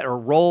of bread or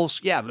rolls.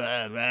 Yeah,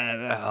 blah, blah,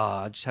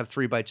 blah. Oh, just have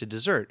 3 bites of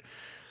dessert.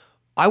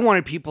 I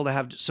wanted people to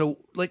have, so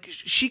like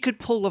she could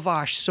pull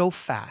lavash so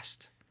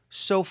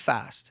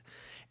fast.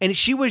 And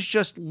she was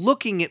just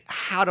looking at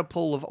how to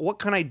pull, what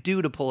can I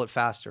do to pull it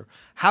faster?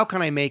 How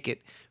can I make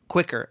it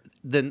quicker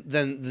than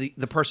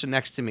the person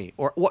next to me?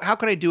 Or how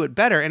can I do it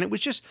better? And it was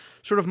just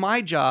sort of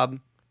my job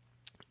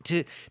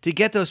to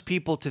get those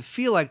people to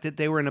feel like that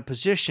they were in a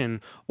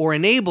position, or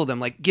enable them,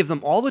 like give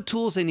them all the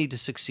tools they need to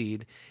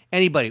succeed.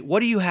 Anybody, what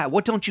do you have?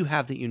 What don't you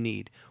have that you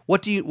need?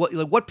 What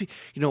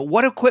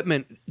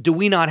equipment do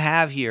we not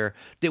have here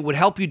that would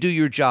help you do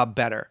your job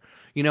better?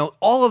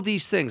 All of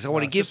these things. I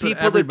want to give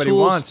people the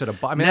tools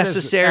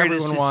necessary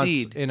to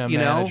succeed in a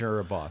manager or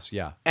a boss.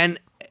 Yeah. And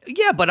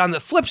yeah, but on the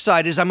flip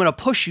side is I'm going to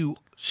push you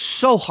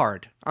so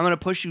hard. But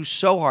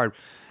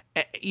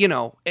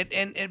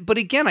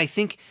again, I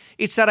think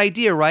it's that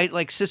idea, right?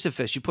 Like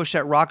Sisyphus, you push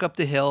that rock up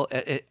the hill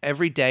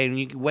every day, and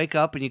you wake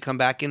up and you come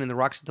back in, and the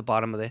rock's at the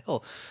bottom of the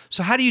hill.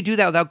 So how do you do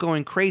that without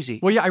going crazy?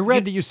 Well, yeah, I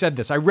read that you said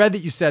this. I read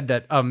that you said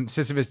that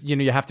Sisyphus,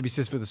 you have to be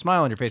Sisyphus with a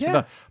smile on your face. Yeah.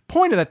 But the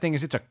point of that thing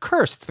is it's a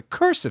curse. It's the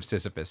curse of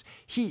Sisyphus.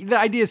 The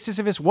idea is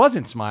Sisyphus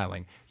wasn't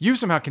smiling. You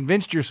somehow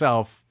convinced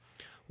yourself.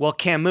 Well,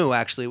 Camus,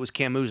 actually, it was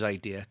Camus'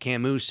 idea.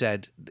 Camus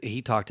said,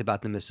 he talked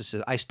about the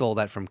mysticism. I stole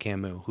that from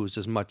Camus, who's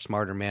a much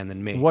smarter man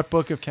than me. What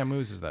book of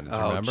Camus is that? Do you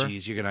remember? Oh,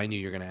 geez, I knew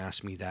you were going to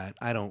ask me that.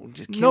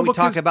 Can we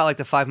talk about like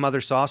the 5 mother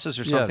sauces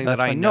or something that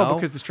I know? No,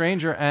 because The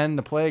Stranger and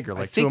The Plague are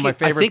like two of my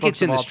favorite books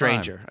of all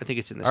time. I think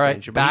it's in The all right,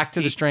 Stranger. Back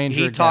to The Stranger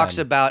He again. talks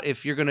about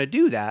if you're going to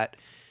do that,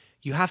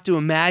 you have to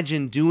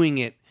imagine doing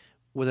it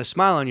with a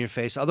smile on your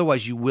face.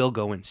 Otherwise, you will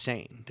go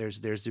insane.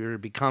 There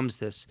becomes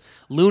this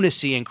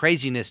lunacy and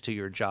craziness to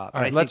your job.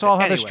 All right, let's all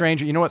have The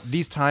Stranger. You know what?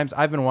 These times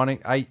I've been wanting.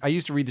 I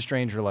used to read The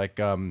Stranger like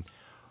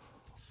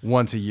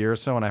once a year or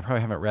so, and I probably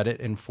haven't read it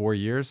in 4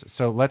 years.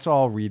 So let's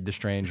all read The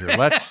Stranger.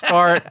 Let's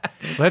start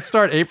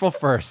April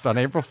 1st on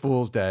April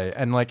Fool's Day,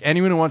 and like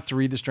anyone who wants to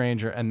read The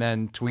Stranger and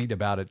then tweet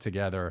about it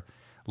together.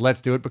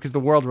 Let's do it, because the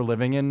world we're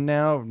living in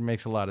now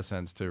makes a lot of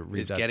sense to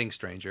read that. It's getting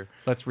stranger.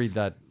 Let's read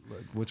that.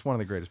 It's one of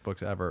the greatest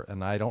books ever,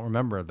 and I don't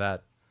remember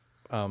that.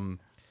 I don't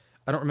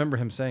remember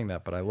him saying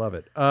that, but I love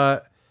it. All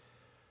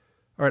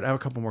right, I have a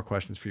couple more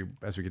questions for you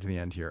as we get to the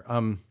end here.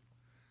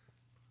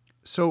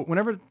 So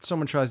whenever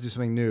someone tries to do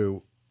something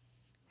new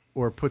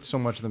or puts so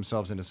much of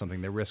themselves into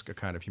something, they risk a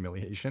kind of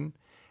humiliation.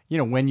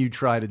 When you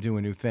try to do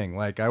a new thing,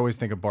 like I always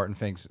think of Barton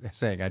Fink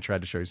saying, "I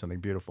tried to show you something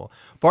beautiful."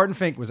 Barton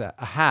Fink was a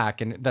hack,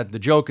 and that the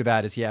joke of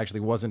that is he actually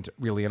wasn't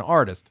really an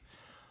artist.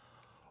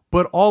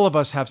 But all of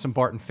us have some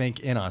Barton Fink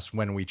in us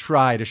when we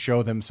try to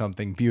show them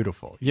something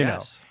beautiful. You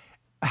know,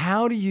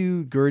 how do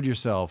you gird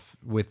yourself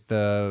with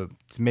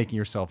making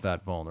yourself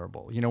that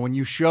vulnerable? When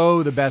you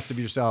show the best of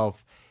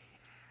yourself,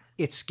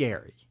 it's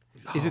scary.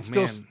 Is it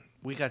still?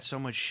 We got so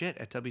much shit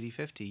at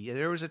WD-50.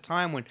 There was a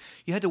time when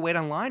you had to wait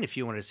online if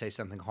you wanted to say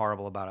something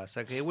horrible about us.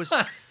 Like it was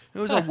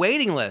a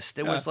waiting list.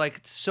 It was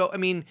like, so, I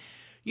mean,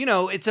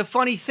 it's a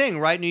funny thing,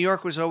 right? New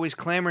York was always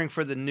clamoring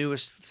for the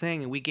newest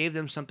thing, and we gave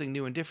them something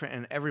new and different,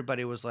 and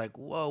everybody was like,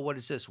 whoa, what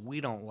is this? We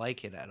don't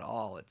like it at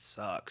all. It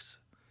sucks.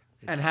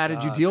 How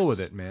did you deal with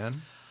it,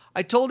 man?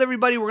 I told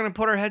everybody we're going to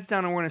put our heads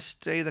down and we're going to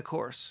stay the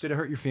course. Did it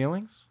hurt your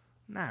feelings?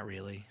 Not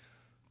really.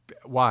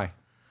 Why?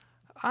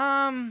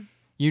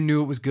 You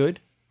knew it was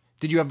good?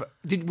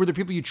 Were there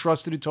people you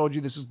trusted who told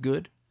you this is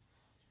good?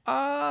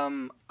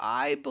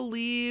 I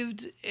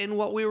believed in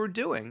what we were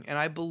doing, and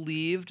I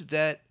believed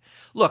that.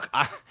 Look,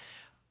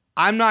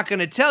 I'm not going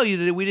to tell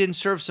you that we didn't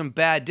serve some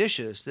bad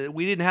dishes, that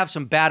we didn't have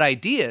some bad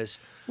ideas.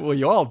 Well,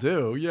 you all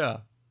do, yeah.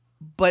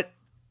 But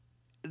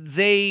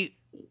they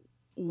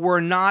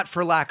were not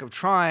for lack of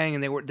trying,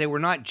 and they were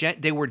not.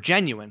 They were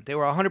genuine. They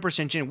were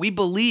 100% genuine. We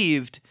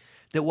believed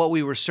that what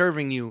we were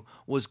serving you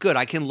was good.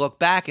 I can look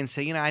back and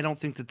say, I don't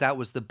think that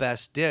was the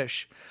best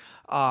dish.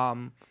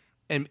 And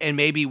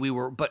maybe we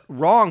were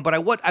wrong, but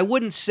I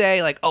wouldn't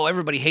say like, oh,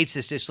 everybody hates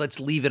this dish, let's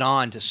leave it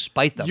on to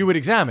spite them. You would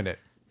examine it.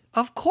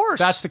 Of course.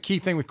 That's the key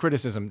thing with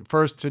criticism.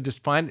 First, to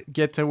just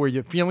get to where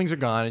your feelings are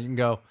gone, and you can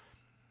go,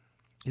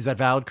 is that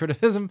valid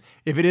criticism?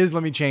 If it is,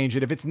 let me change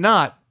it. If it's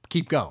not,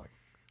 keep going.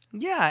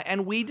 Yeah,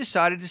 and we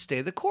decided to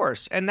stay the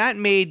course. And that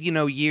made,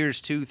 years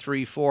 2,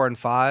 3, 4, and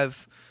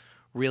 5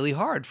 really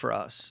hard for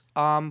us.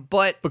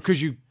 But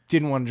because you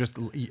didn't want to just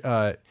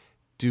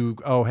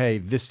hey,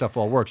 this stuff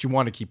all works. You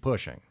want to keep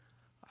pushing.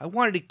 I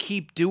wanted to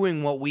keep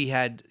doing what we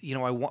had,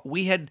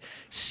 we had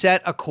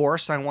set a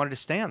course. I wanted to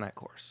stay on that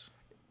course.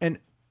 And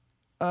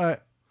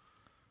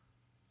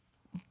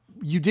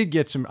you did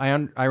get some,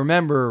 I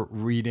remember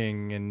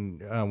reading,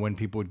 and when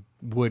people would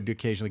would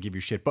occasionally give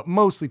you shit, but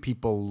mostly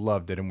people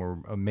loved it and were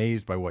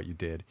amazed by what you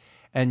did.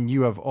 And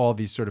you have all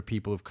these sort of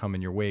people who've come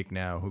in your wake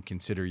now who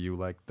consider you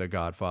like the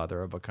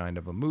godfather of a kind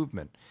of a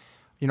movement.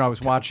 You know, I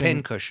was watching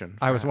Pincushion.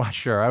 I was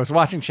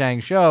watching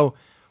Chang's show,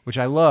 which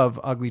I love,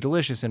 Ugly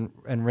Delicious, and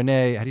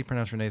Renee. How do you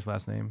pronounce Renee's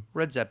last name?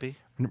 Redzepi.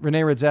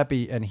 Renee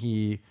Redzepi, and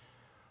he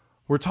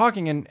were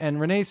talking, and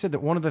Renee said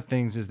that one of the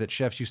things is that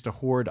chefs used to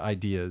hoard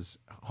ideas,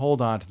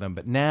 hold on to them,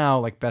 but now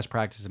like best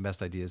practice and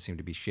best ideas seem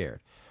to be shared.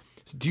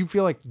 So do you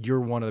feel like you're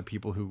one of the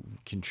people who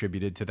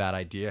contributed to that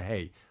idea?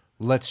 Hey,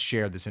 let's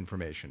share this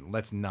information.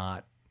 Let's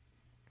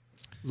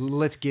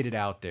get it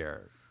out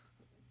there.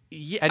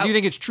 Yeah. And do you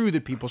think it's true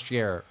that people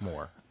share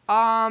more?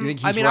 I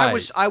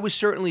right? I was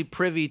certainly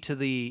privy to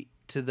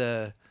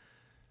the,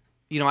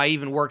 you know, I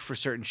even worked for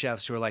certain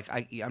chefs who were like,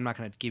 I'm not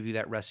going to give you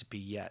that recipe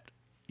yet.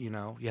 You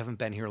know, you haven't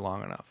been here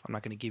long enough. I'm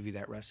not going to give you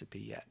that recipe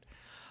yet.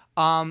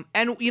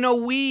 And you know,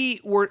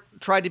 we were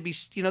tried to be,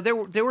 you know,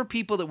 there were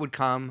people that would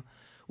come.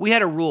 We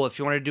had a rule: if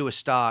you wanted to do a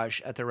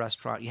stage at the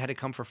restaurant, you had to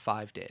come for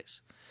 5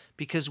 days.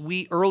 Because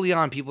early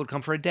on, people would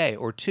come for a day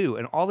or two,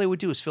 and all they would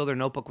do is fill their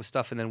notebook with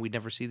stuff, and then we'd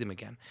never see them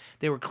again.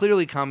 They were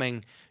clearly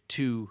coming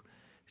to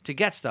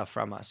get stuff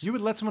from us. You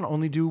would let someone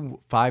only do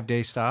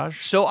 5-day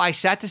stage? So I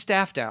sat the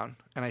staff down,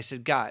 and I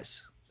said,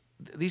 guys,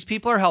 these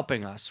people are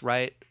helping us,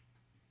 right?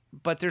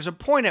 But there's a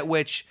point at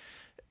which,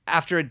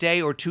 after a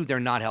day or two, they're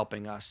not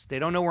helping us. They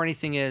don't know where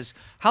anything is.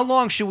 How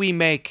long should we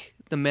make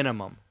the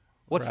minimum?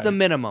 What's the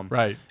minimum?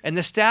 Right. And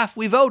the staff,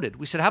 we voted.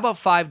 We said, how about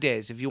 5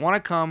 days? If you want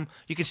to come,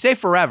 you can stay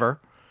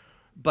forever.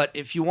 But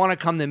if you want to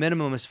come, the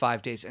minimum is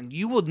 5 days. And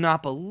you will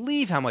not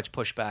believe how much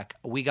pushback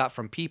we got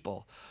from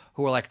people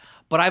who were like,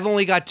 but I've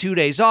only got 2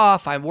 days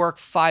off. I work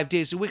 5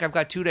 days a week. I've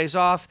got 2 days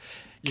off.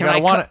 You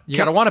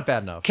gotta want it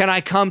bad enough. Can I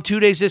come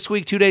 2 days this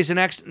week, 2 days the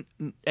next,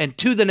 and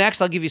to the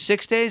next, I'll give you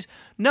 6 days?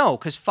 No,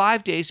 because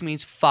 5 days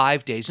means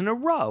 5 days in a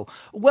row.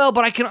 Well,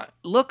 but I can,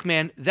 look,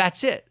 man,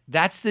 that's it.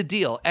 That's the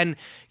deal. And,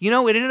 you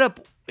know, it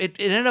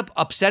ended up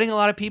upsetting a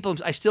lot of people.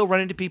 I still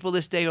run into people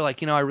this day who are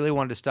like, you know, I really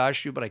wanted to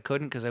stage you, but I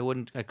couldn't because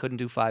I couldn't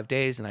do 5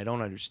 days, and I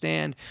don't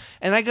understand.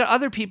 And I got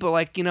other people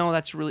like, you know,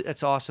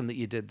 that's awesome that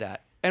you did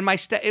that. And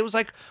it was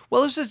like,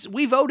 well,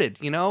 we voted,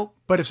 you know.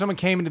 But if someone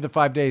came into the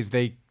 5 days,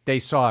 they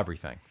saw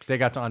everything. They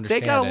got to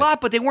understand. They got a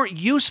lot, but they weren't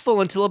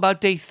useful until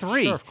about day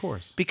 3. Sure, of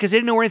course. Because they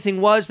didn't know where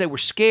anything was. They were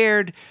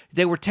scared.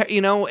 They were,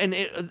 you know,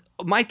 and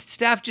my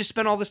staff just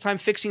spent all this time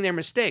fixing their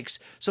mistakes.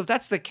 So if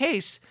that's the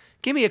case,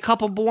 give me a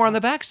couple more on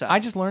the backside. I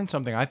just learned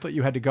something. I thought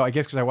you had to go, I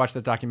guess because I watched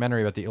that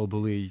documentary about the Il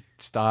Bulli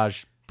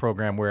stage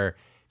program where it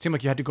seemed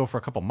like you had to go for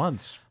a couple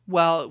months.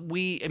 Well,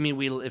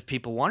 if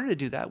people wanted to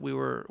do that,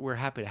 we're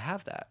happy to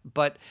have that.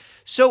 But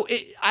so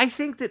I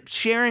think that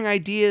sharing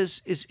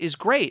ideas is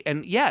great.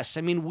 And yes,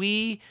 I mean,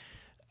 we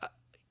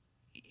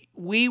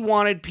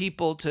wanted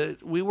people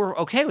we were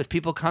okay with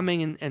people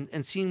coming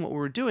and seeing what we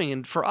were doing.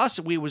 And for us,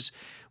 we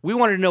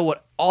wanted to know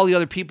what all the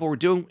other people were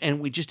doing,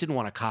 and we just didn't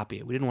want to copy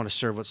it. We didn't want to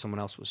serve what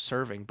someone else was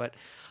serving. But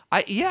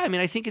I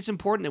think it's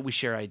important that we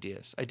share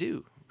ideas. I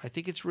do. I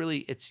think it's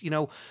you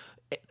know,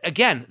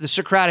 again, the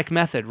Socratic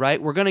method,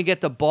 right? We're going to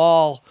get the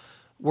ball.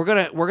 We're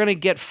going to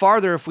get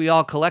farther if we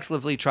all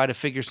collectively try to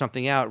figure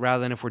something out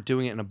rather than if we're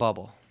doing it in a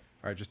bubble.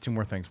 All right, just 2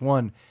 more things.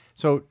 One,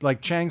 so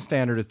like Chang's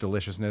standard is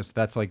deliciousness.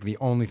 That's like the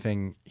only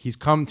thing he's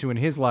come to in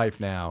his life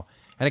now,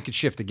 and it could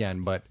shift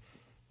again, but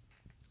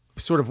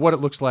sort of what it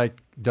looks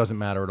like doesn't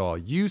matter at all.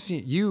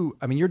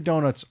 Your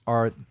donuts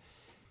are,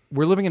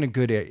 we're living in a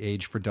good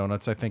age for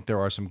donuts. I think there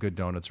are some good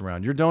donuts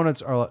around. Your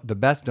donuts are the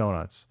best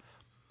donuts,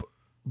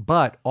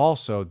 but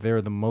also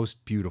they're the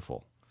most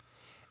beautiful.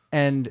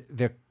 And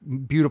they're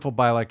beautiful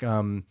by like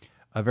a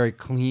very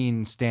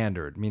clean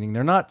standard, meaning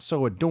they're not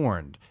so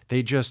adorned.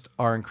 They just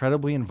are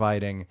incredibly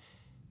inviting,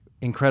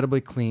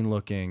 incredibly clean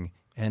looking,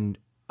 and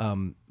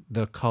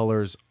the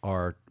colors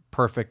are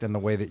perfect, and the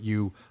way that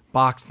you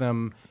box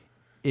them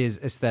is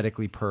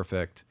aesthetically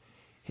perfect.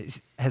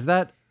 Was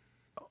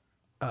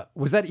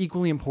that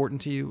equally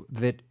important to you,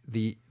 that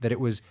it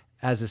was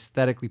as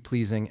aesthetically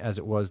pleasing as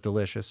it was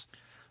delicious?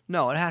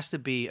 No, it has to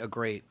be a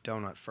great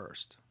donut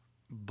first.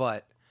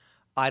 But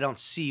I don't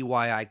see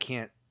why I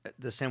can't,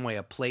 the same way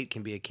a plate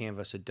can be a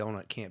canvas, a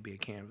donut can't be a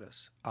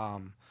canvas.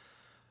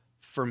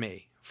 For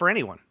me, for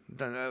anyone.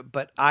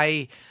 But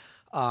I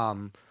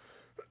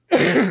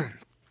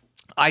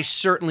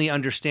certainly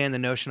understand the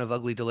notion of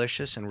ugly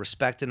delicious and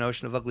respect the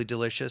notion of ugly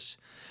delicious.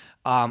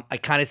 I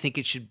kind of think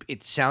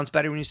it sounds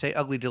better when you say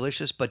ugly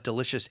delicious, but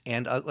delicious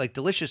and like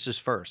delicious is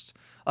first.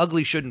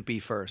 Ugly shouldn't be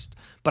first.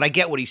 But I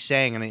get what he's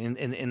saying,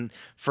 and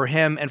for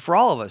him and for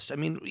all of us. I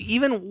mean,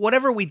 even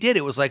whatever we did,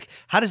 it was like,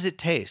 how does it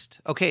taste?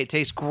 Okay, it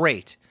tastes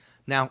great.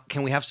 Now,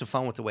 can we have some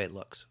fun with the way it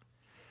looks?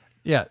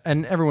 Yeah,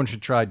 and everyone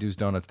should try Dude's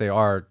Donuts. They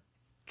are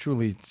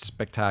truly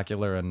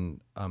spectacular,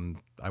 and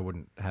I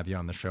wouldn't have you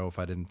on the show if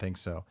I didn't think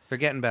so. They're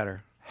getting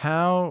better.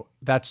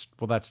 That's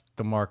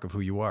the mark of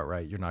who you are,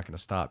 right? You're not going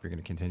to stop. You're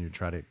going to continue to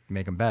try to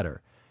make them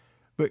better.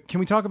 But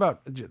can we talk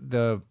about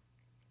the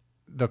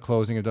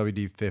closing of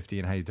WD-50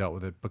 and how you dealt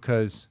with it?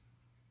 Because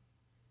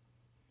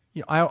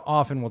I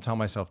often will tell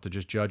myself to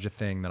just judge a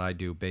thing that I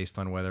do based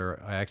on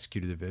whether I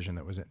executed the vision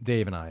that was in,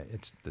 Dave and I,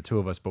 it's the two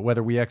of us, but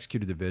whether we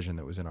executed the vision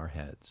that was in our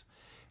heads,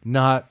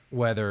 not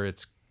whether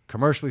it's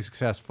commercially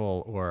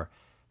successful or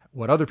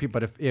what other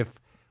people, but if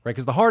right,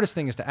 because the hardest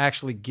thing is to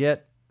actually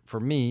get, for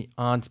me,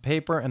 onto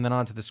paper and then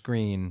onto the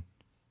screen,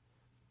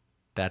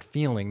 that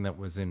feeling that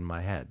was in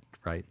my head,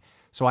 right?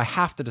 So I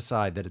have to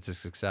decide that it's a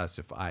success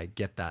if I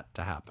get that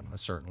to happen on a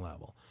certain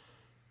level.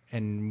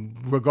 And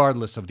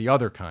regardless of the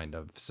other kind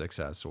of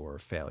success or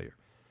failure.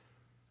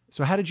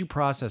 So how did you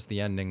process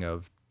the ending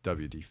of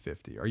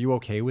WD-50? Are you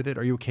okay with it?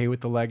 Are you okay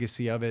with the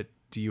legacy of it?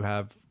 Do you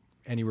have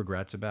any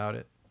regrets about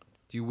it?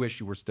 Do you wish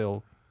you were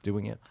still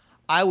doing it?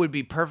 I would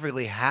be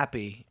perfectly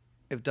happy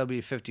if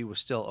W50 was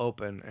still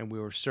open and we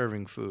were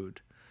serving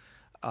food,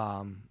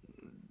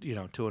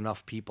 to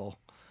enough people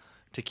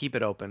to keep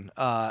it open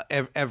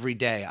every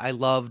day. I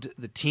loved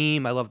the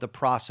team. I loved the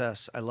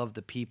process. I loved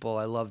the people.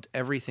 I loved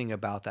everything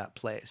about that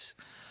place.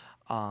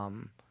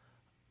 I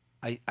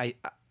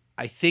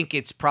think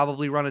it's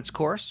probably run its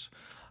course,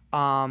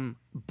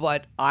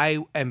 but I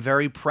am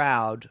very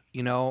proud.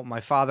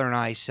 My father and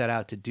I set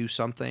out to do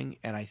something,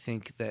 and I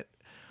think that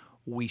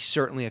we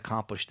certainly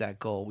accomplished that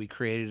goal. We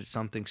created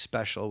something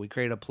special. We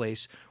created a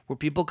place where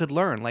people could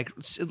learn. Like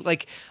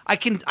I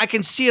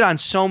can see it on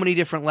so many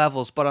different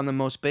levels, but on the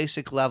most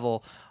basic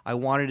level, I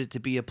wanted it to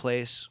be a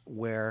place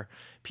where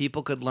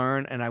people could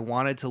learn, and I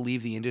wanted to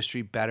leave the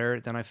industry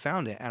better than I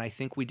found it. And I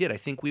think we did. I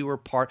think we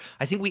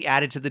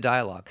added to the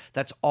dialogue.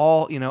 That's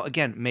all,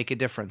 again, make a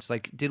difference.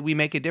 Like, did we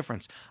make a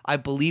difference? I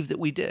believe that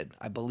we did.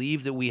 I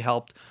believe that we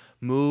helped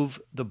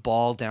move the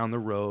ball down the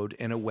road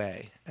in a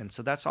way. And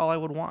so that's all I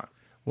would want.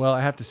 Well,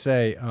 I have to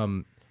say,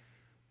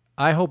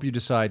 I hope you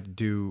decide to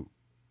do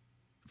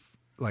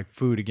like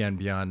food again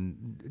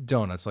beyond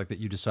donuts, like that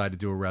you decide to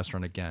do a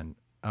restaurant again.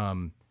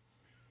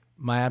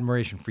 My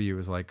admiration for you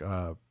is like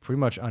pretty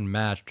much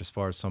unmatched as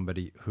far as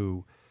somebody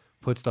who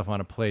put stuff on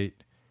a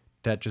plate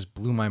that just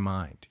blew my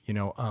mind.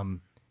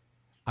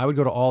 I would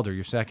go to Alder,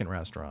 your second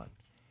restaurant,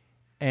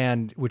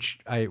 and which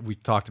we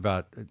talked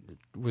about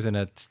was in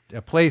a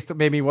place that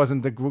maybe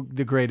wasn't the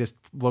greatest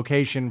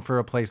location for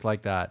a place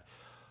like that.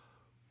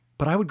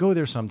 But I would go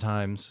there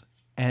sometimes,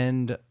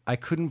 and I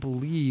couldn't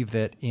believe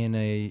that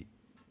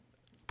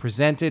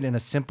presented in a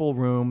simple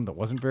room that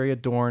wasn't very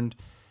adorned,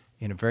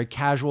 in a very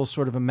casual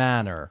sort of a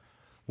manner,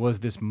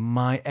 was this,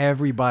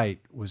 every bite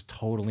was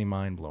totally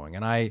mind-blowing.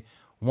 And I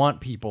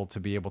want people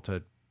to be able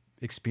to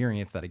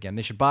experience that again.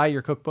 They should buy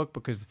your cookbook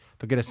because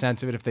they'll get a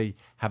sense of it if they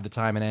have the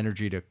time and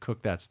energy to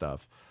cook that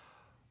stuff.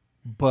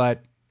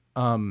 But,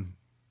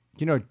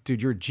 dude,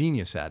 you're a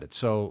genius at it.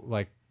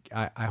 So,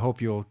 I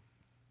hope you'll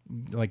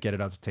get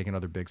it up to take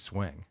another big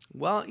swing.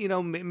 Well,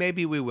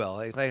 maybe we will.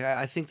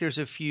 I think there's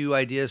a few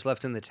ideas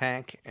left in the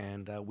tank,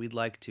 and we'd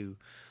like to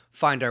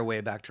find our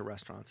way back to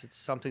restaurants. It's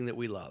something that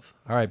we love.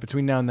 All right.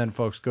 Between now and then,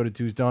 folks, go to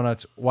Dude's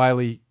Donuts.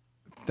 Wylie,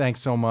 thanks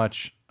so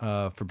much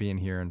for being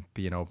here and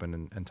being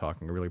open and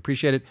talking. I really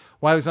appreciate it.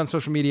 Wylie's on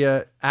social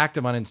media,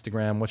 active on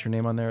Instagram. What's your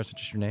name on there? Is it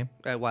just your name?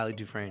 Wylie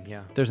Dufresne,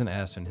 yeah. There's an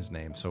S in his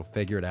name, so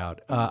figure it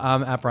out.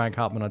 I'm at Brian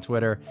Koppelman on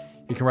Twitter.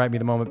 You can write me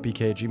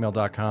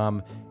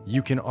themomentbk@gmail.com.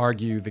 You can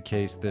argue the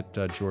case that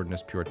Jordan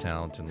is pure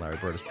talent and Larry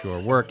Bird is pure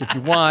work. If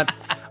you want,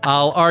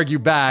 I'll argue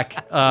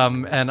back,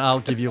 and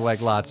I'll give you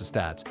lots of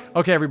stats.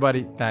 Okay,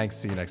 everybody. Thanks.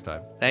 See you next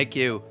time. Thank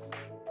you.